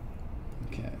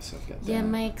 Okay, so I've got that. Yeah,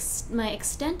 my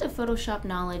extent of Photoshop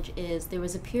knowledge is there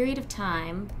was a period of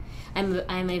time.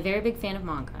 I'm a very big fan of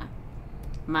manga.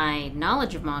 My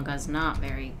knowledge of manga is not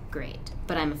very great,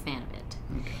 but I'm a fan of it.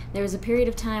 Okay. There was a period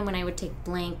of time when I would take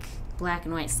blank black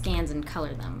and white scans and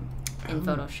color them in Oh.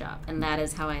 Photoshop, and that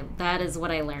is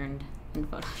what I learned in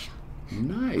Photoshop.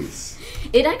 Nice.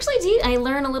 It actually did. I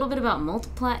learned a little bit about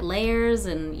multiply layers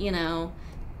and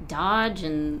dodge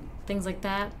and things like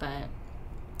that, but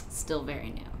still very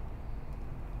new.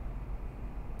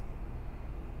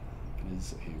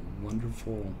 is a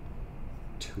wonderful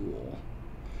tool.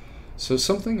 So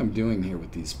something I'm doing here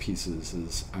with these pieces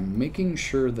is I'm making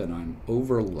sure that I'm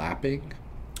overlapping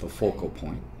the focal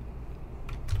point.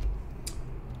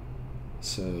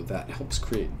 So that helps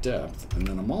create depth. And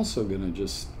then I'm also going to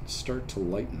just start to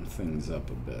lighten things up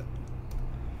a bit.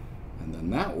 And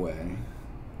then that way, I'm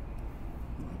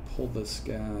going to pull this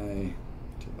guy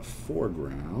to the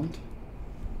foreground.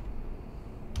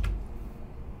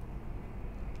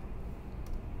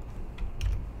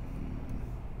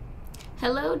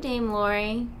 Hello, Dame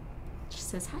Lori. She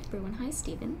says, hi, everyone. Hi,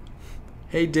 Stephen.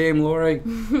 Hey, Dame Lori.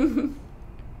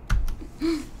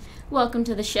 Welcome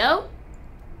to the show.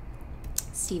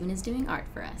 Stephen is doing art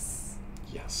for us.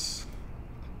 Yes.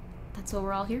 That's what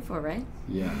we're all here for, right?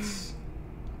 Yes.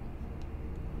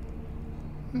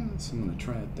 So I'm going to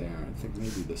try it there. I think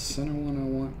maybe the center one I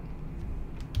want.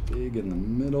 Big in the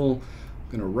middle. I'm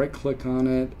going to right-click on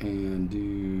it and do...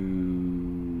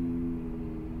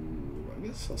 I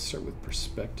guess I'll start with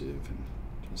perspective and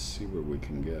just see where we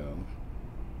can go.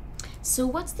 So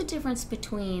what's the difference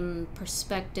between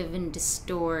perspective and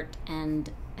distort,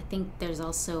 and I think there's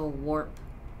also warp?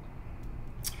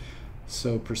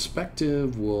 So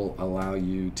perspective will allow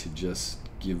you to just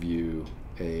give you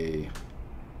a...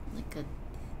 Like a...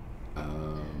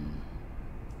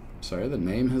 sorry, the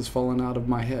name has fallen out of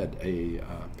my head. A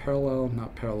parallel,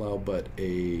 not parallel, but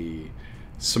a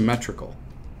symmetrical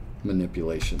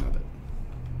manipulation of it.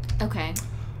 Okay.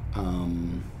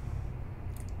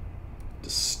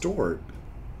 Distort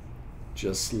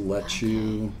just lets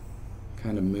you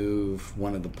kind of move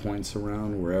one of the points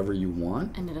around wherever you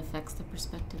want. And it affects the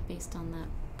perspective based on that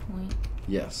point?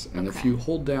 Yes, and if you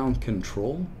hold down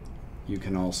Control, you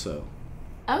can also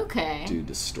do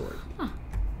distort. Huh.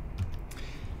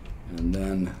 And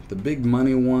then the big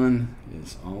money one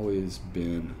has always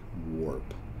been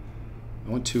warp. I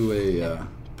went to a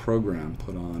program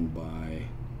put on by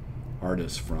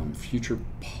artists from Future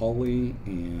Poly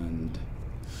and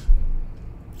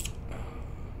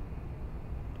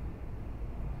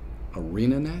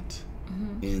ArenaNet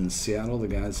in Seattle, the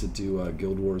guys that do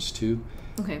Guild Wars 2.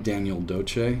 Okay. Daniel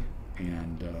Doce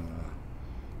and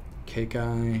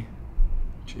Kekai,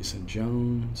 Jason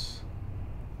Jones,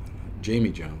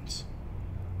 Jamie Jones.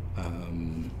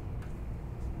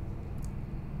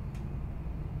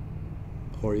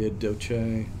 Horia Doce.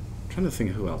 I'm trying to think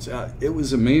of who else. It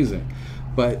was amazing,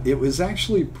 but it was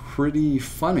actually pretty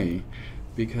funny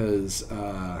because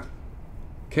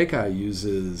Kekai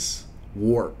uses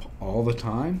warp all the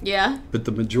time. Yeah. But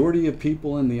the majority of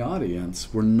people in the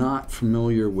audience were not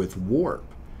familiar with warp.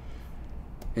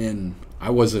 And I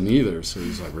wasn't either, so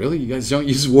he's like, really? You guys don't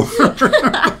use warp?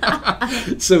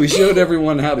 So he showed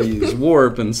everyone how to use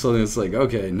warp, and so it's like,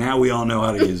 okay, now we all know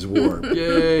how to use warp.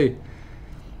 Yay!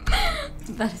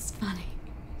 That is funny.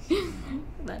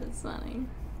 That is funny.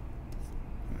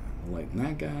 Lighten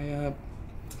that guy up.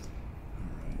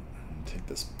 All right, take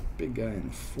this big guy in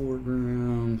the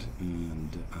foreground,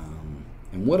 and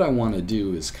what I want to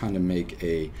do is kind of make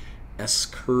a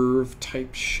S-curve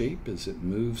type shape as it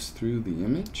moves through the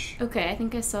image. Okay, I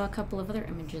think I saw a couple of other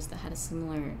images that had a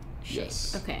similar shape.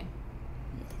 Yes. Okay.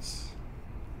 Yes.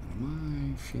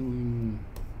 Am I feeling...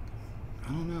 I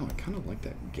don't know, I kind of like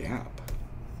that gap.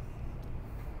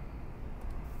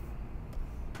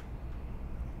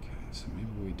 Okay, so maybe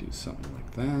we do something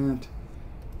like that. And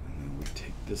then we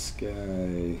take this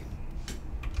guy...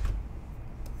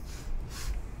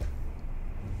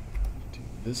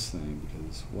 this thing,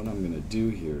 because what I'm going to do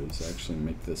here is actually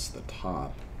make this the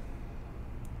top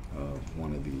of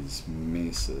one of these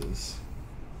mesas.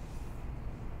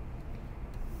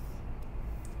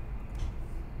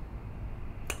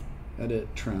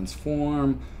 Edit,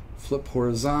 transform, flip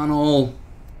horizontal.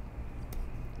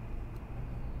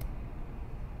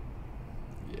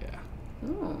 Yeah.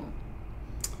 Ooh.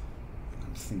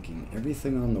 I'm thinking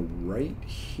everything on the right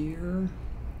here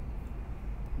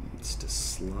needs to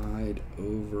slide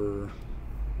over,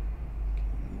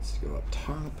 needs to go up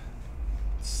top,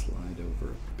 slide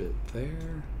over a bit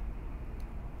there,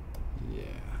 yeah,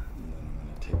 and then I'm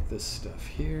going to take this stuff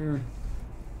here,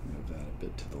 move that a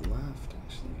bit to the left,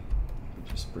 actually,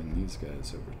 just bring these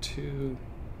guys over too,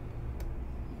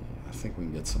 yeah, I think we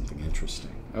can get something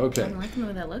interesting. Okay. I'm liking the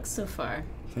way that looks so far.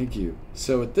 Thank you.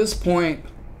 So at this point,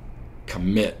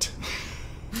 commit.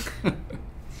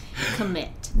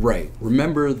 Commit. Right.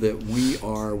 Remember that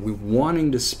we're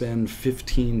wanting to spend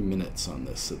 15 minutes on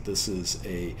this, that this is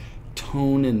a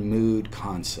tone and mood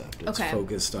concept. It's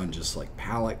focused on just like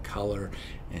palette, color,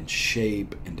 and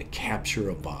shape, and to capture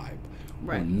a vibe.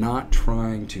 Right. We're not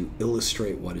trying to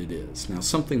illustrate what it is. Now,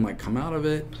 something might come out of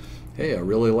it, hey, I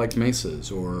really like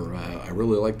mesas, or I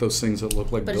really like those things that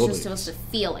look like But buildings. it's just supposed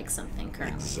to feel like something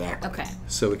currently. Exactly. Okay.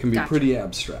 So it can be Gotcha. pretty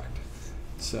abstract.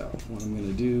 So what I'm going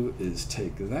to do is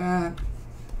take that,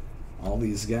 all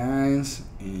these guys,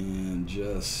 and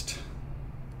just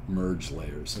merge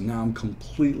layers. And now I'm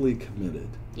completely committed.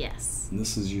 Yes. And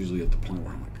this is usually at the point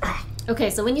where I'm like, ah. Okay,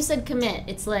 so when you said commit,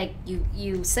 it's like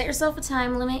you set yourself a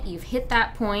time limit, you've hit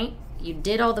that point, you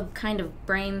did all the kind of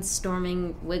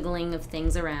brainstorming, wiggling of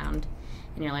things around,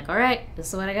 and you're like, all right, this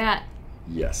is what I got.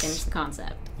 Yes. Finish the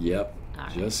concept. Yep. All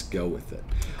right. Just go with it.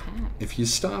 Okay. If you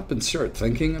stop and start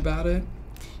thinking about it,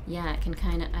 Yeah, it can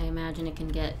kind of, I imagine it can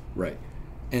get, right.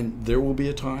 And there will be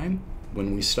a time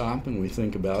when we stop and we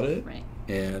think about it. right.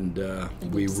 And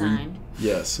And we you design.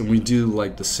 yes, and we do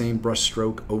like the same brush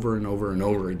stroke over and over and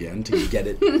over again to get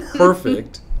it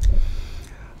perfect.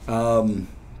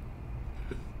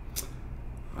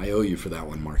 I owe you for that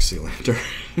one, Mark Sealander.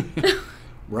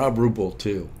 Rob Rupel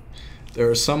too. There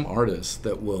are some artists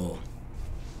that will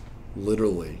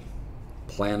literally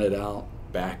plan it out,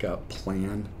 back up,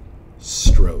 plan,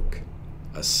 stroke,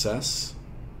 assess,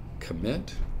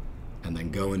 commit, and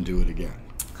then go and do it again.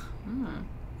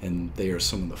 And they are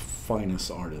some of the finest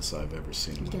artists I've ever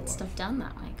seen in my Get life. stuff done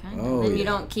that way, kind of. Oh, Then you yeah.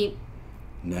 don't keep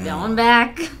No. going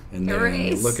back. And then you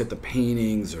Erase. look at the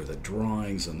paintings or the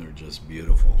drawings, and they're just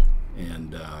beautiful.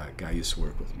 And a guy I used to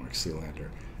work with, Mark Sealander,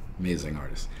 amazing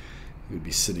artist. He would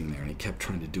be sitting there, and he kept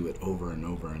trying to do it over and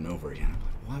over and over again.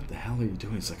 I'm like, what the hell are you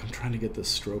doing? He's like, I'm trying to get this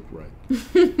stroke right.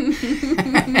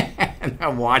 And I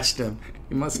watched him.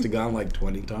 He must have gone like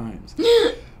 20 times.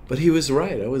 But he was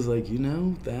right. I was like,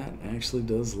 that actually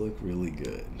does look really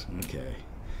good. Okay.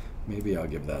 Maybe I'll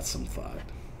give that some thought.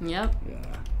 Yep.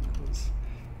 Yeah.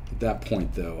 At that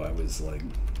point, though, I was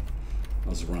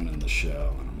running the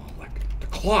show, and I'm all like, the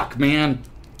clock, man!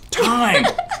 Time!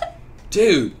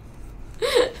 Dude!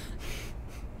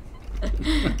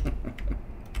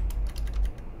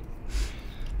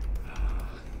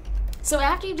 So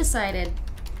after you've decided,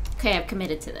 okay, I've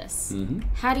committed to this,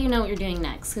 how do you know what you're doing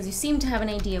next? Because you seem to have an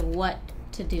idea of what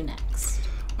to do next.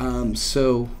 One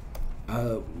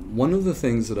of the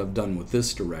things that I've done with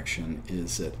this direction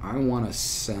is that I want a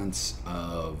sense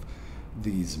of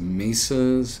these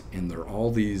mesas, and they're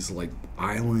all these like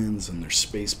islands, and there's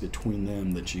space between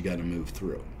them that you got to move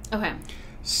through. Okay.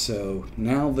 So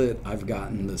now that I've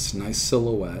gotten this nice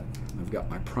silhouette, I've got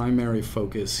my primary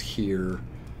focus here,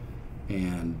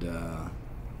 and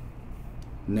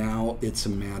now it's a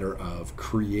matter of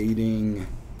creating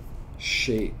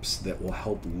shapes that will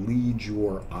help lead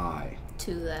your eye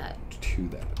To that. to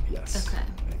that. Yes. Okay.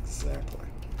 Exactly.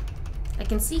 I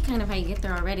can see kind of how you get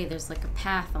there already. There's like a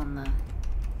path on the...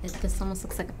 This almost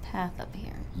looks like a path up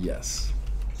here. Yes.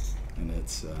 And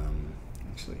it's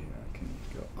actually here I can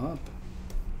go up.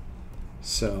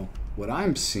 So what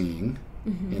I'm seeing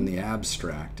in the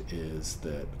abstract is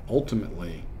that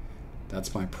ultimately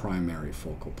that's my primary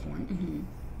focal point.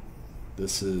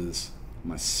 This is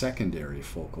my secondary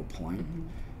focal point.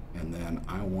 And then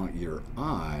I want your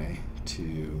eye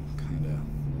to kind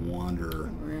of wander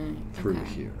Right. through Okay.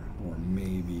 here, or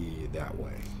maybe that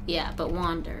way. Yeah, but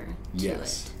wander to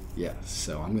Yes. it. Yes.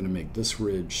 So I'm going to make this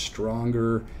ridge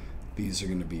stronger. These are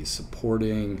going to be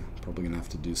supporting. Probably going to have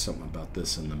to do something about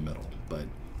this in the middle. But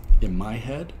in my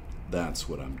head, that's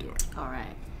what I'm doing. All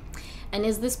right. And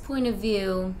is this point of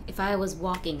view, if I was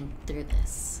walking through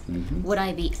this, would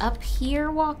I be up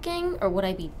here walking, or would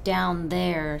I be down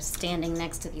there standing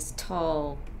next to these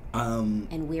tall,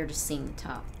 and we're just seeing the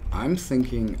top? I'm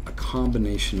thinking a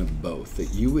combination of both,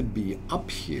 that you would be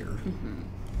up here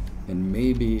and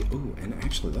maybe, and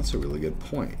actually that's a really good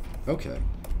point. Okay,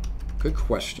 good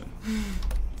question.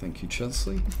 Thank you,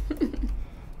 Chesley.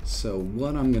 So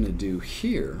what I'm going to do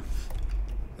here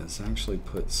is actually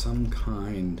put some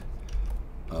kind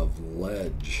of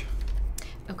ledge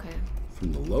Okay.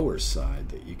 from the lower side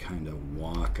that you kind of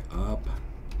walk up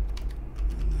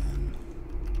and then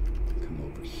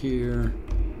come over here,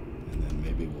 and then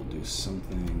maybe we'll do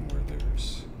something where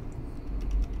there's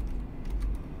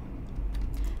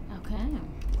Okay.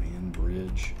 land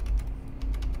bridge.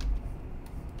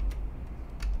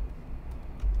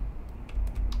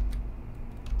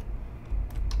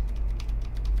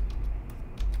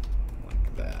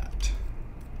 Like that.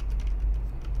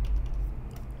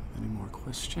 Any more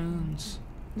questions?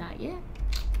 Not yet.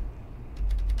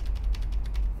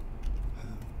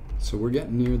 So we're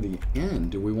getting near the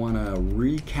end. Do we want to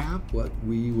recap what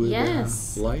we would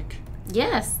Yes. like?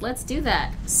 Yes, let's do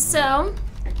that. So,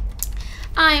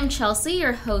 I am Chelsea,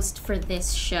 your host for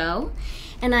this show,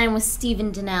 and I am with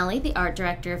Stephen Denali, the art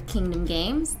director of Kingdom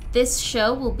Games. This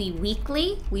show will be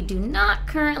weekly. We do not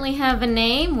currently have a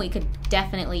name. We could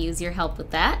definitely use your help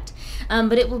with that.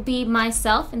 But it will be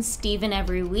myself and Stephen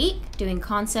every week doing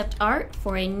concept art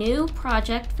for a new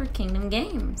project for Kingdom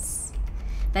Games.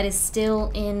 That is still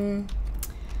in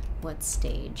what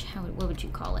stage? What would you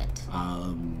call it?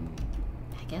 I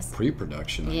guess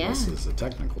Pre-production, I guess, is a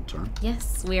technical term.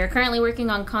 Yes, we are currently working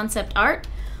on concept art.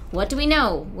 What do we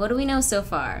know? What do we know so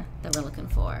far that we're looking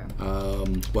for?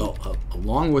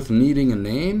 Along with needing a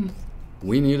name,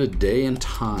 we need a day and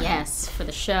time. Yes, for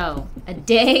the show. A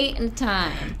day and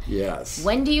time. Yes.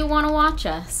 When do you want to watch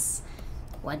us?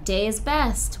 What day is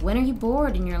best? When are you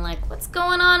bored and you're like, what's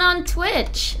going on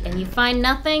Twitch? And you find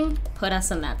nothing? Put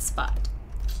us in that spot.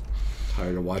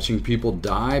 Tired of watching people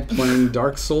die playing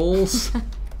Dark Souls?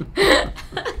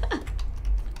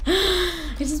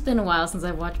 It's just been a while since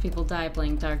I've watched people die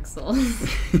playing Dark Souls.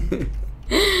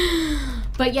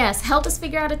 But yes, help us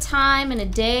figure out a time and a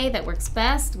day that works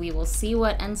best. We will see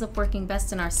what ends up working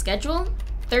best in our schedule.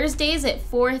 Thursdays at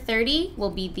 4:30 will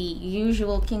be the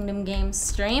usual Kingdom Games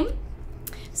stream.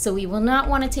 So we will not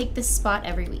want to take this spot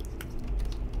every week.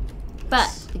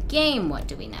 But the game, what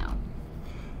do we know?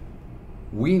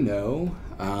 We know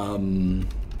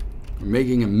we're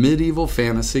making a medieval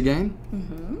fantasy game.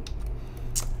 Mm-hmm.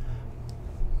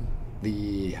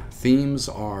 The themes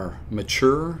are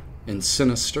mature and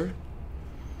sinister.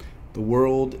 The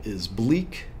world is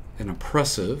bleak and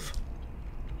oppressive.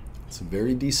 It's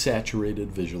very desaturated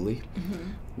visually,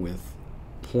 with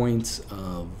points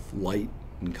of light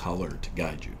and color to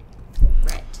guide you.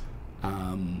 Right.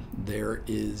 There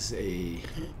is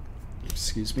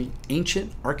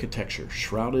ancient architecture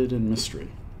shrouded in mystery.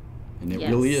 And it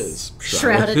really is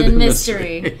shrouded in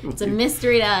mystery. It's a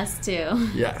mystery to us, too.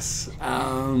 Yes.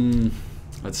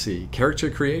 Let's see. Character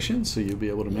creation, so you'll be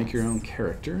able to make your own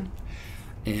character.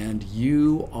 And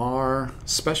you are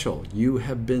special. You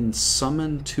have been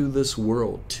summoned to this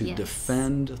world to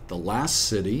defend the last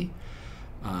city.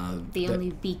 The only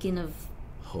beacon of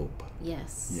hope.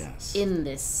 Yes. Yes. In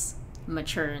this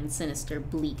mature and sinister,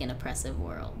 bleak and oppressive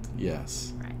world.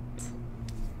 Yes. Right.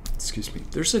 Excuse me.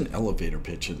 There's an elevator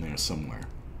pitch in there somewhere.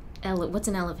 What's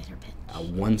an elevator pitch?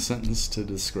 One sentence to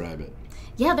describe it.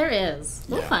 Yeah, there is.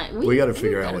 We'll find. We got to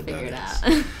figure out what that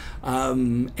is.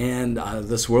 And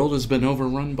this world has been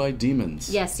overrun by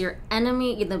demons. Yes, your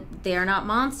enemy. They are not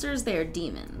monsters. They are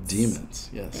demons.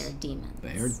 Demons. Yes. They are demons.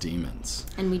 They are demons.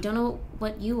 And we don't know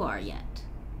what you are yet.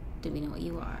 Do we know what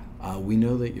you are? We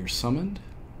know that you're summoned.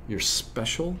 You're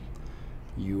special.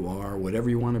 You are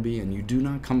whatever you want to be, and you do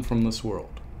not come from this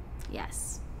world.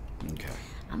 Yes. Okay.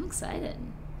 I'm excited.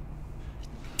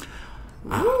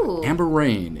 Amber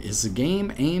Rain is the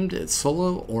game aimed at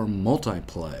solo or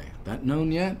multiplayer. That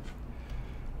known yet?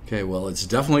 Okay, well, it's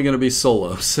definitely going to be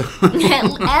solo. So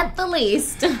at the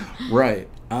least. Right.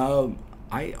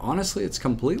 Honestly, it's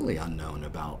completely unknown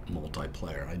about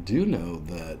multiplayer. I do know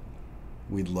that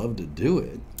we'd love to do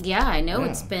it. Yeah, I know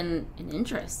it's been an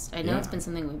interest. I know it's been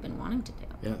something we've been wanting to do.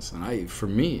 Yes, and for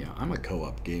me, I'm a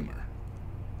co-op gamer.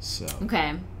 So.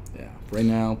 Okay. Yeah. Right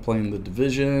now, playing The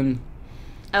Division.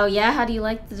 Oh, yeah? How do you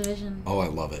like The Division? Oh, I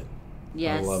love it.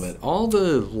 Yes. I love it. All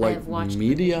the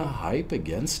media hype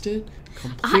against it,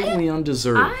 completely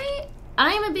undeserved.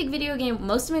 I am a big video game.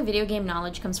 Most of my video game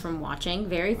knowledge comes from watching.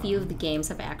 Very few of the games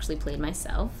have actually played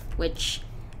myself, which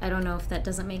I don't know if that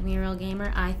doesn't make me a real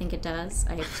gamer. I think it does.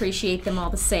 I appreciate them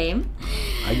all the same.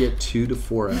 I get 2 to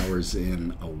 4 hours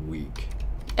in a week.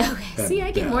 Okay. See, I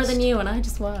get more than you, and I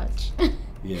just watch.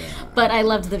 Yeah. But I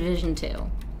loved The Division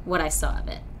 2. What I saw of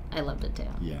it. I loved it too.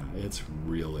 Yeah, it's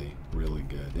really, really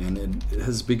good. And it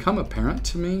has become apparent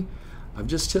to me. I've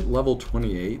just hit level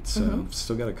 28, so I've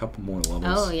still got a couple more levels.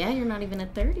 Oh, yeah, you're not even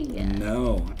at 30 yet.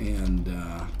 No,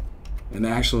 and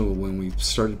actually when we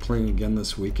started playing again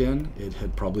this weekend, it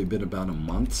had probably been about a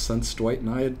month since Dwight and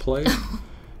I had played.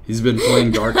 He's been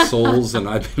playing Dark Souls, and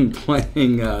I've been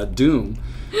playing Doom.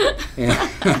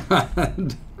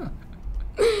 And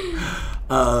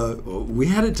we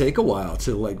had to take a while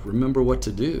to remember what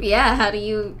to do. Yeah, how do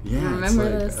you remember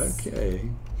this? Okay.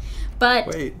 But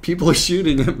wait, people are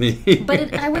shooting at me.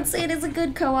 But I would say it is a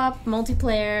good co-op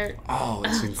multiplayer. Oh,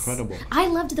 it's incredible. I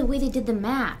loved the way they did the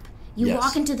map. You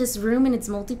walk into this room and it's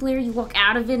multiplayer. You walk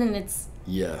out of it and it's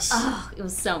it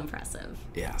was so impressive.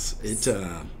 Yes,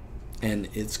 and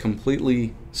it's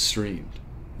completely streamed.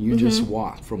 You just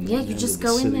walk from one end of the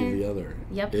city to the other.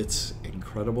 Yep. It's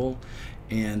incredible.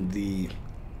 And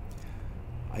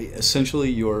essentially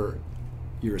your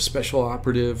you're a special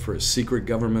operative for a secret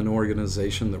government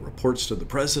organization that reports to the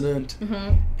president,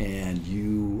 and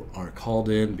you are called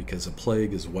in because a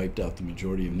plague has wiped out the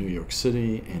majority of New York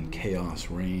City and chaos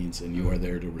reigns, and you are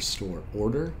there to restore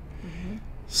order.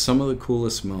 Some of the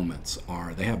coolest moments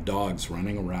are they have dogs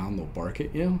running around, they'll bark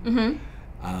at you.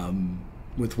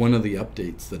 With one of the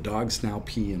updates, the dogs now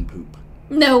pee and poop.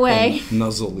 No way. And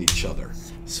nuzzle each other.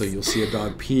 So you'll see a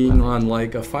dog peeing on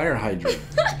like a fire hydrant.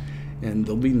 And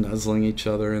they'll be nuzzling each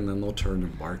other, and then they'll turn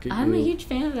and bark at you. I'm a huge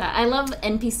fan of that. I love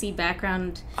NPC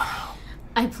background.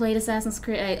 I played Assassin's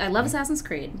Creed. I love Assassin's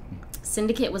Creed.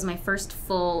 Syndicate was my first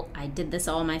full, I did this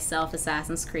all myself,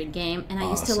 Assassin's Creed game. And I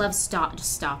used to love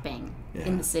just stopping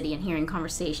in the city and hearing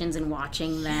conversations and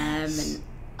watching them. And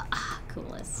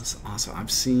coolest. That's awesome.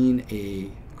 I've seen a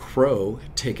crow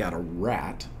take out a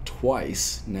rat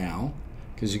twice now,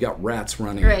 because you got rats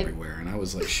running everywhere. And I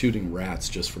was like shooting rats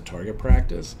just for target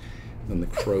practice. Then the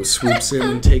crow swoops in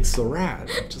and takes the rat.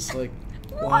 I'm just like,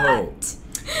 whoa. What?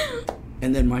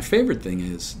 And then my favorite thing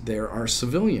is there are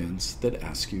civilians that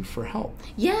ask you for help.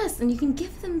 Yes, and you can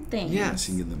give them things. Yes,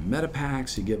 you give them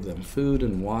medipacks, you give them food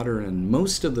and water, and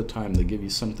most of the time they give you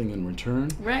something in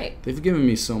return. Right. They've given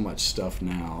me so much stuff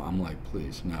now. I'm like,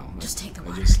 please, no. Just take the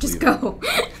water. Just go.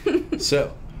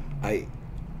 So, I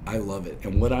love it.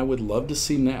 And what I would love to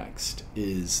see next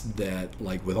is that,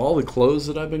 like, with all the clothes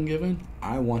that I've been given,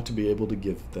 I want to be able to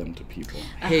give them to people.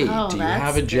 Hey, do you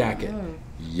have a jacket?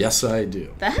 Yes, I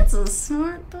do. That's a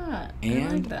smart thought. And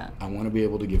I like that. I want to be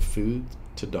able to give food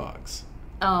to dogs.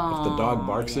 Oh, if the dog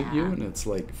barks at you and it's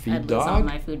like, feed I'd dog. lose all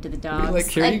my food to the dogs. Like,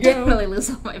 here you I'd go. definitely lose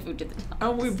all my food to the dogs.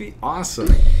 That would be awesome.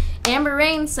 Amber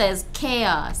Rain says,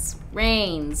 chaos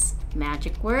reigns.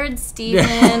 Magic words,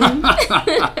 Steven.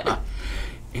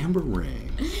 Amber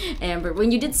Rain. Amber,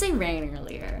 when you did say rain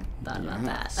earlier, thought about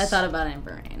that. I thought about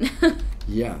Amber Rain.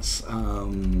 Yes.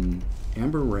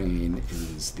 Amber Rain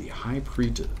is the high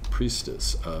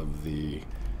priestess of the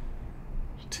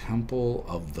Temple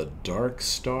of the Dark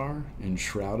Star in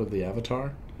Shroud of the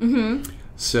Avatar.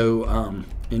 So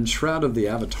in Shroud of the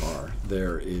Avatar,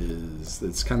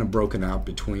 it's kind of broken out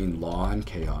between law and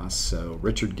chaos. So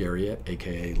Richard Garriott,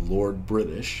 a.k.a. Lord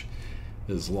British,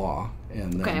 is law,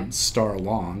 and then Star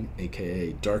Long,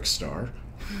 a.k.a. Dark Star.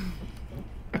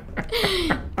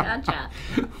 Gotcha.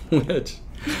 Which,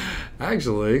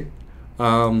 actually,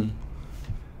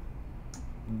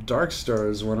 Dark Star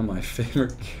is one of my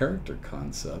favorite character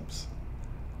concepts.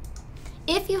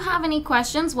 If you have any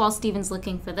questions while Steven's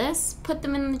looking for this, put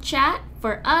them in the chat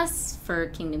for us, for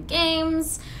Kingdom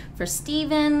Games, for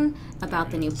Steven,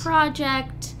 about the new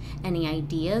project, any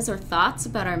ideas or thoughts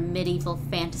about our medieval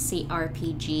fantasy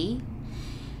RPG.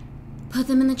 Put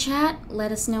them in the chat,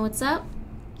 let us know what's up,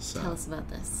 tell us about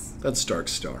this. That's Dark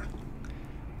Star.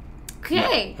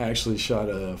 Okay. I actually shot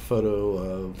a photo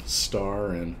of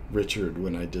Star and Richard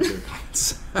when I did their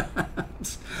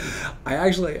concepts. I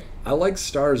like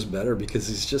Star's better because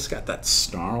he's just got that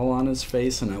snarl on his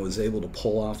face, and I was able to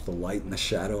pull off the light and the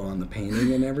shadow on the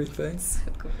painting and everything. So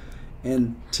cool.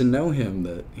 And to know him,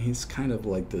 that he's kind of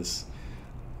like this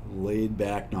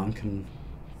laid-back,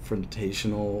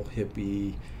 non-confrontational,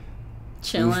 hippie,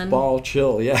 chilling. Goofball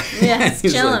chill, yeah. Yes,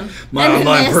 he's chilling. Like, my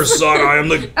online persona, I am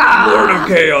the Lord of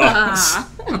Chaos.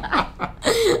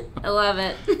 I love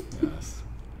it. Yes.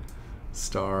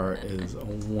 Star is a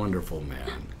wonderful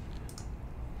man.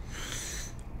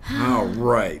 All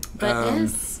right. But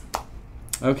yes.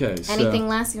 Okay, so... Anything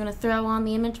last you want to throw on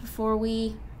the image before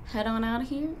we head on out of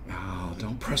here? Oh,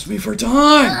 don't press me for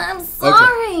time! I'm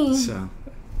sorry! Okay, so...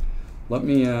 Let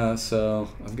me, so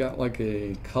I've got like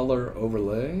a color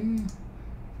overlay, and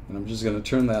I'm just going to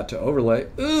turn that to overlay.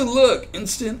 Ooh, look,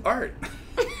 instant art.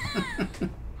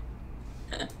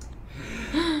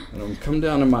 And I'm come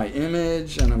down to my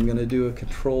image, and I'm going to do a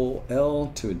Control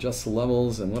L to adjust the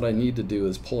levels, and what I need to do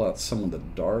is pull out some of the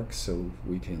dark so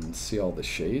we can see all the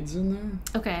shades in there.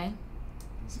 Okay.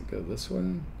 Does it go this way?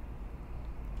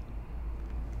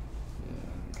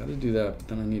 Yeah, got to do that, but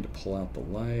then I need to pull out the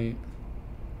light.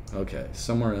 Okay,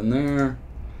 somewhere in there.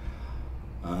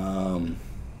 Can I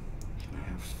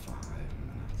have 5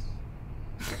 minutes?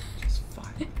 Just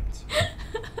 5 minutes.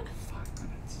 5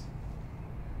 minutes.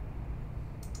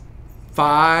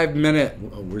 5 minutes.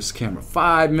 Oh, where's the camera?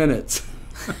 5 minutes.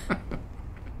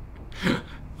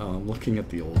 I'm looking at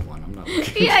the old one. I'm not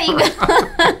looking. Yeah, you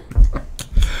got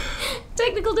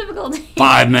technical difficulty.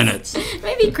 5 minutes.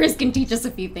 Maybe Chris can teach us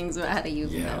a few things about how to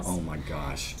use this. Yeah. Oh my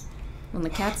gosh. When the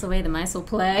cat's away, the mice will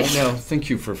play. No, thank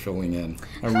you for filling in.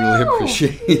 I really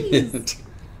appreciate it.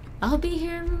 I'll be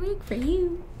here every week for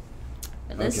you.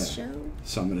 For this show.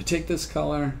 So I'm going to take this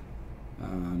color,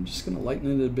 I'm just going to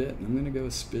lighten it a bit. I'm going to go a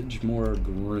smidge more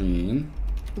green.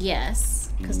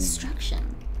 Yes, because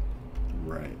destruction.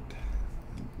 Right.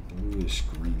 Bluish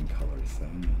green color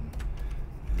thing.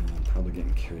 And I'm probably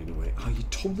getting carried away. Oh, you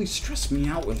totally stressed me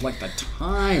out with like the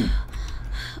time.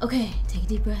 Okay, take a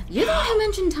deep breath. You're the one who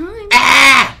mentioned time.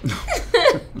 Ah!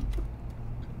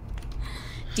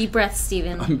 Deep breath,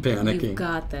 Steven. I'm panicking. You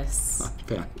got this. I'm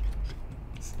panicking.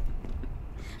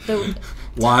 The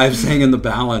Wives hang in the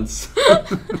balance.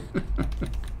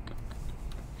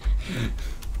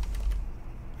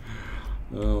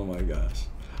 Oh my gosh.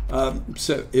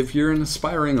 So if you're an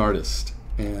aspiring artist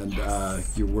and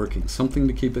you're working, something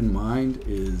to keep in mind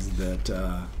is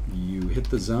that you hit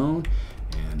the zone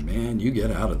and man, you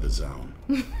get out of the zone.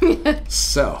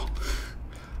 So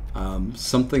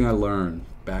something I learned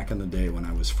back in the day when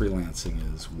I was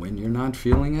freelancing is when you're not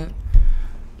feeling it,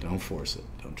 don't force it.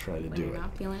 Don't try to do it. When you're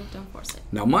not feeling it, don't force it.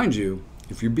 Now, mind you,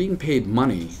 if you're being paid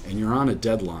money and you're on a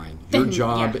deadline, your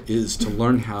job is to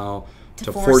learn how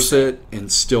to force it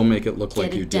and still make it look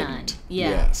like you didn't. Yeah.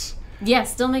 Yes. Yeah,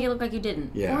 still make it look like you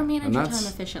didn't. Yeah. Or manage And your that's-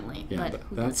 time efficiently. Yeah, but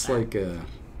who that's does that? like a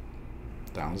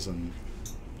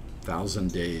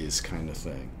thousand days kind of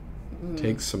thing.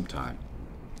 Takes some time.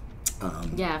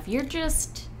 Yeah, if you're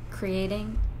just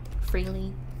creating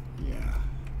freely, Yeah,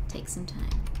 take some time.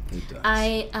 it does.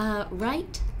 I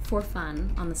write for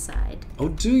fun on the side. Oh,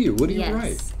 do you? What do you Yes.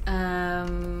 write?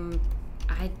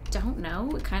 I don't know.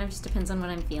 It kind of just depends on what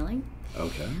I'm feeling.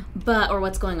 Okay. Or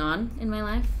what's going on in my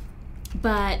life.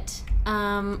 But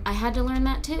I had to learn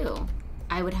that too.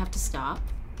 I would have to stop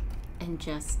and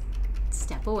just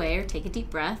step away or take a deep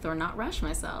breath or not rush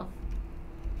myself.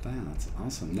 That's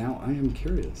awesome. Now I am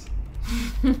curious.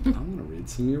 I want to read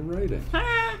some of your writing.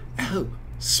 Oh,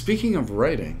 speaking of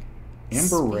writing, Amber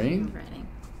Speaking Rain? of writing.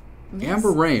 Yes.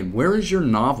 Amber Rain, where is your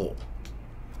novel?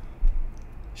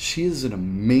 She is an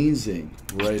amazing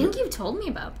writer. I think you've told me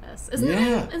about this. Isn't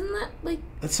that like,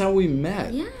 That's how we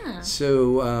met. yeah.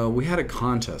 So we had a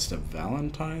contest, a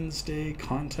Valentine's Day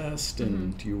contest,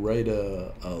 and you write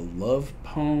a love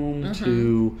poem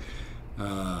to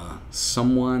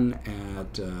someone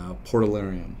at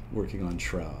Portalarium working on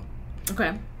Shroud.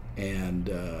 Okay. And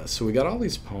so we got all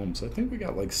these poems. I think we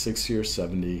got like 60 or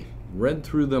 70. Read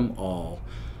through them all.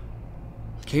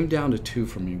 Came down to two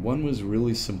for me. One was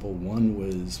really simple. One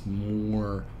was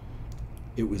more,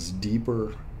 it was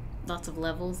deeper. Lots of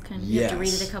levels, kind of. You have to read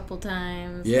Yes. it a couple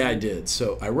times. Yeah, I did.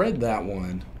 So I read that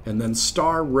one, and then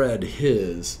Star read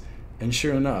his, and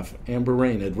sure enough, Amber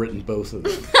Rain had written both of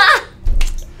them.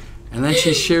 And then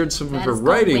she shared some of That her is called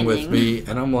writing with winning. me,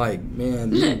 and I'm like,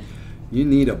 man, you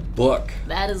need a book.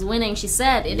 That is winning. She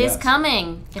said it is Yes.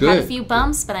 coming. It had a Good. few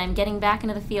bumps, but I'm getting back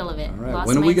into the feel of it. All right, Lost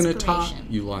when are my we going to talk? inspiration.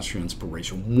 You lost your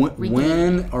inspiration. When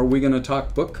Regained are we going to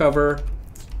talk book cover?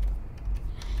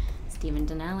 Stephen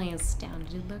Donnelly is down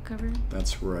to do book cover.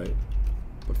 That's right.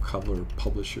 Book cover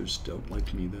publishers don't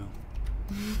like me, though.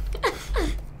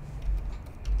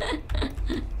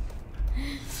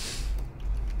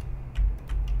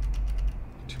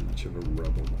 Too much of a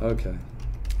rebel. Okay.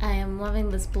 I am loving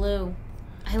this blue.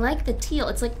 I like the teal.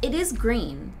 It's like it is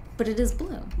green, but it is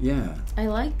blue. Yeah. I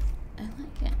like it.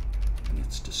 And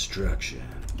it's destruction.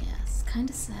 Yes, kind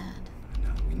of sad, No,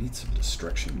 we need some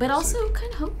destruction. but music. also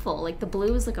kind of hopeful. Like the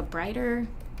blue is like a brighter.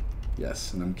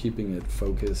 Yes, and I'm keeping it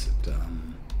focused.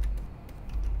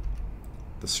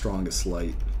 The strongest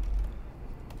light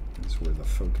is where the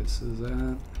focus is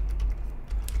at.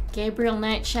 Gabriel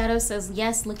Knight Shadow says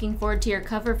yes. Looking forward to your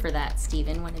cover for that,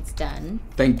 Stephen, when it's done.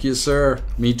 Thank you, sir.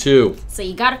 Me too. So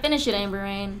you gotta finish it, Amber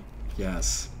Rain,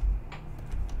 Yes.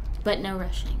 but no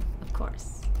rushing, of course.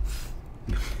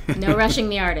 No rushing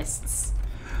the artists.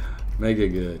 Make it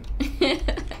good.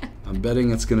 I'm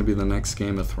betting it's going to be the next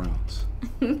Game of Thrones.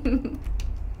 And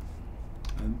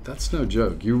that's no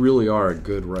joke. You really are a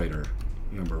good writer,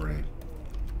 Amber Rain.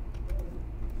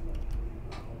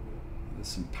 There's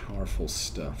some powerful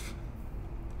stuff.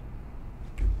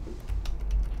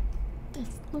 This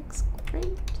looks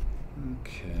great.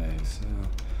 Okay, so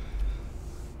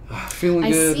feeling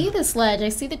I good. see the sledge. I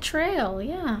see the trail.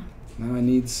 Yeah. Now I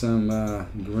need some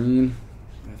green.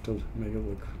 I have to make it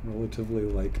look relatively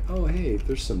like, oh hey,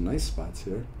 there's some nice spots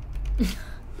here.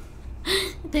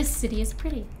 This city is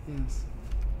pretty. Yes.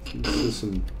 There's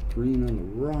some green on the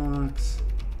rocks.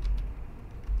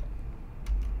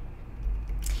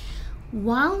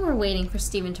 While we're waiting for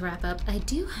Stephen to wrap up, I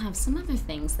do have some other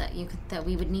things that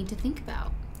we would need to think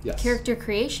about. Yes. Character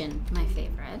creation, my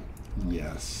favorite.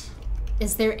 Yes.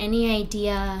 Is there any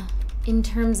idea in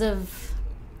terms of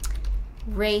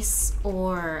race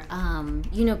or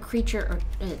creature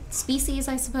or species,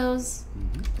 I suppose.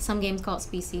 Some games call it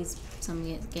species, some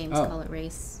games call it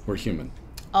race. Or human.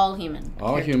 All human.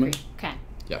 All human. Okay.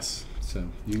 Yes. So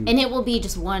you. And it will be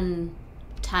just one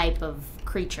type of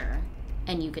creature,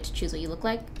 and you get to choose what you look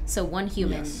like. So one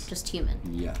human, Yes. just human.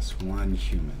 Yes, one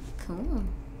human. Cool.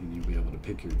 And you'll be able to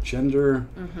pick your gender,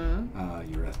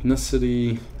 your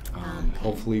ethnicity.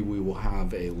 Hopefully we will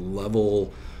have a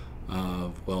level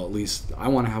of, well, at least I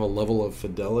want to have a level of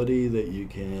fidelity that you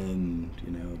can,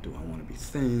 do I want to be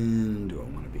thin? Do I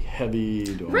want to be heavy?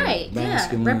 Do I want to be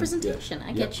masculine? Yeah. Representation.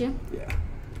 I get you. Yeah.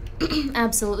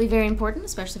 Absolutely very important,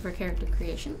 especially for character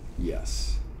creation.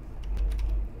 Yes.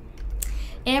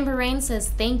 Amber Rain says,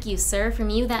 "Thank you, sir.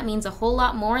 From you, that means a whole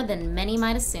lot more than many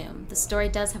might assume. The story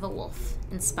does have a wolf,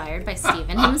 inspired by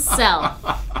Stephen himself."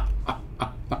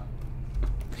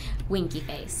 Winky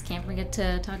face. Can't forget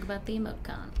to talk about the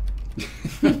emoticon.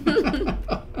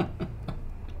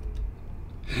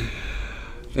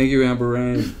 Thank you, Amber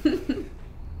Rain.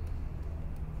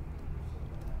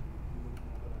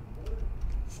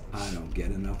 I don't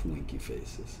get enough winky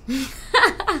faces.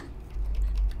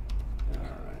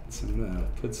 So I'm going to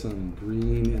put some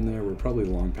green in there. We're probably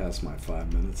long past my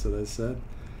 5 minutes that I said.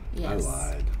 Yes. I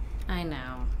lied. I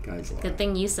know. Guys lied. Good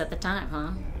thing you set the time,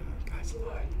 huh? Yeah, guys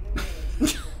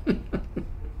lied.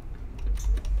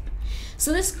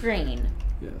 So this green,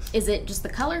 Yes. is it just the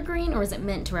color green, or is it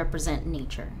meant to represent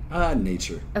nature?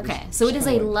 Nature. Okay, so it is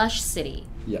a lush city,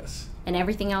 Yes. and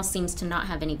everything else seems to not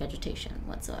have any vegetation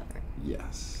whatsoever.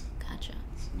 Yes. Gotcha.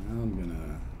 So now I'm going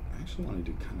to, I actually want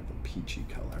to do kind of a peachy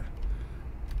color.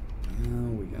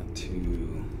 Now we got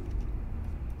to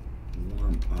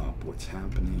warm up what's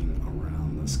happening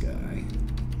around this guy.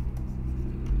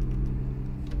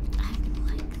 I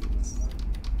like this.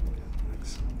 Like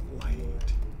some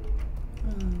light.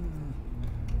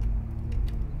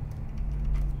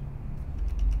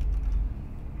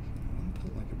 I'll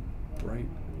put like a bright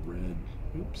red,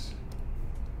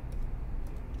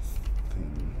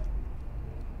 thing.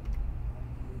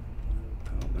 I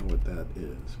don't know what that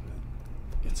is,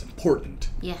 but it's important.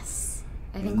 Yes.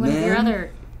 I think And one of your then-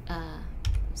 other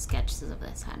sketches of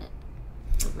this had it.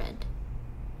 The red.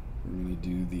 We're going to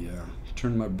do the,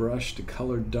 turn my brush to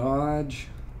color dodge,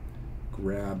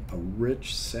 grab a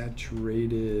rich,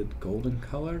 saturated golden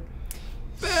color.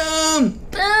 Boom!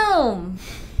 Boom!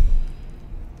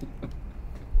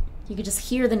 You could just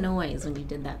hear the noise when you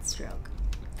did that stroke.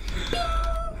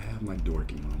 I have my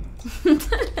dorky moments.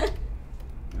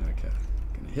 Okay,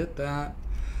 gonna hit that,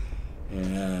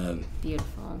 and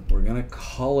Beautiful. we're gonna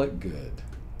call it good.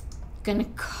 Gonna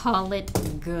call it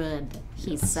good,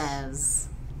 he says.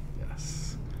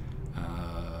 Yes.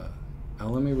 Now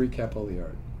let me recap all the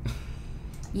art.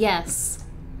 Yes.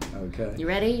 Okay. You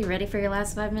ready? You ready for your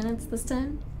last 5 minutes this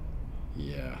time?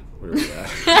 Yeah. Where are we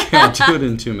at? Okay, I'll do it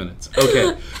in 2 minutes.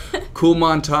 Okay. Cool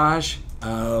montage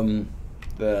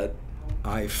that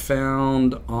I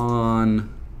found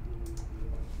on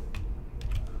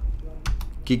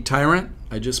Geek Tyrant.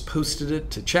 I just posted it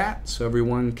to chat so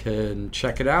everyone can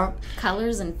check it out.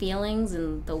 Colors and feelings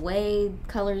and the way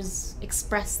colors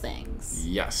express things.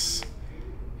 Yes.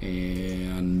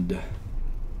 And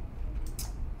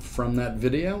from that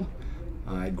video,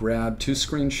 I grabbed 2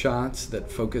 screenshots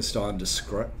that focused on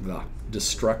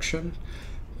destruction.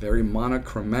 Very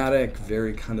monochromatic,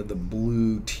 very kind of the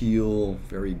blue, teal,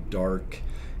 very dark.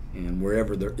 And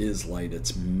wherever there is light,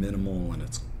 it's minimal and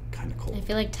it's kind of cold. I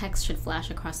feel like text should flash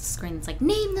across the screen. It's like,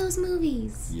 name those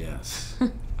movies. Yes.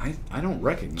 I don't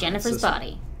recognize Jennifer's this.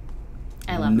 Body.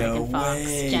 I love No Megan Fox.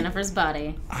 way. Jennifer's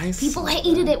Body. saw People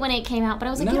hated that. it when it came out, but I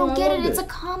was like, No, you don't I get it. loved It's it. a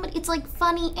comedy. It's like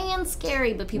funny and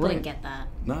scary, but people Right. didn't get that.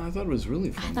 No, I thought it was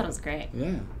really fun. I thought it was great.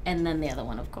 Yeah. And then the other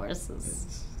one, of course,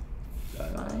 is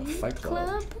Fight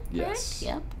Club. Yes.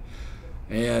 Right? Yep.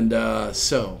 And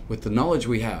so, with the knowledge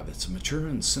we have, it's a mature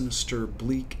and sinister,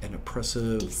 bleak and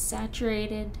oppressive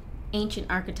Desaturated, ancient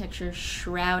architecture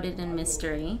shrouded in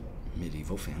mystery.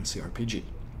 medieval fantasy RPG.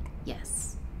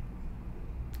 Yes.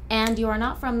 And you are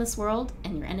not from this world,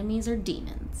 and your enemies are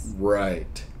demons.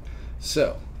 Right.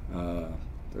 So,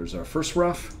 there's our first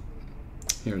rough.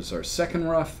 Here's our second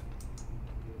rough.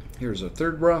 Here's our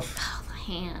third rough. Oh, the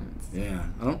hands. Yeah,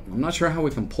 I'm not sure how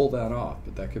we can pull that off,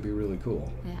 but that could be really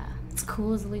cool. Yeah. It's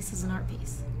cool as at least as an art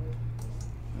piece.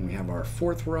 And we have our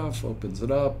fourth rough, opens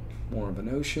it up, more of an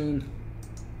ocean.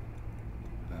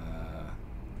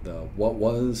 The what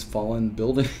was fallen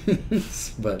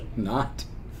buildings, but not.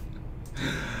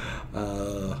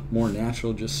 More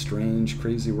natural, just strange,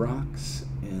 crazy rocks.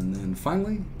 And then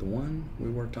finally, the one we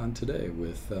worked on today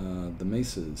with the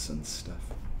mesas and stuff.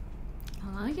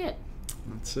 I like it.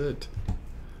 That's it.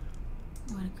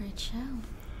 What a great show.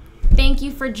 Thank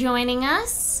you for joining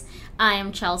us. I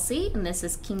am Chelsea, and this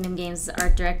is Kingdom Games'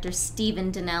 art director,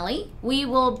 Stephen Dinelli. We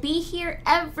will be here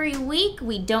every week.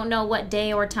 We don't know what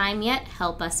day or time yet.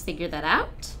 Help us figure that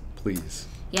out. Please.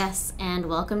 Yes, and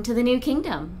welcome to the New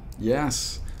Kingdom.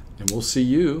 Yes, and we'll see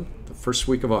you the first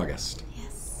week of August.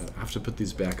 Yes. I have to put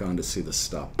these back on to see the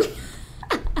stop.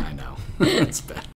 I know. It's bad.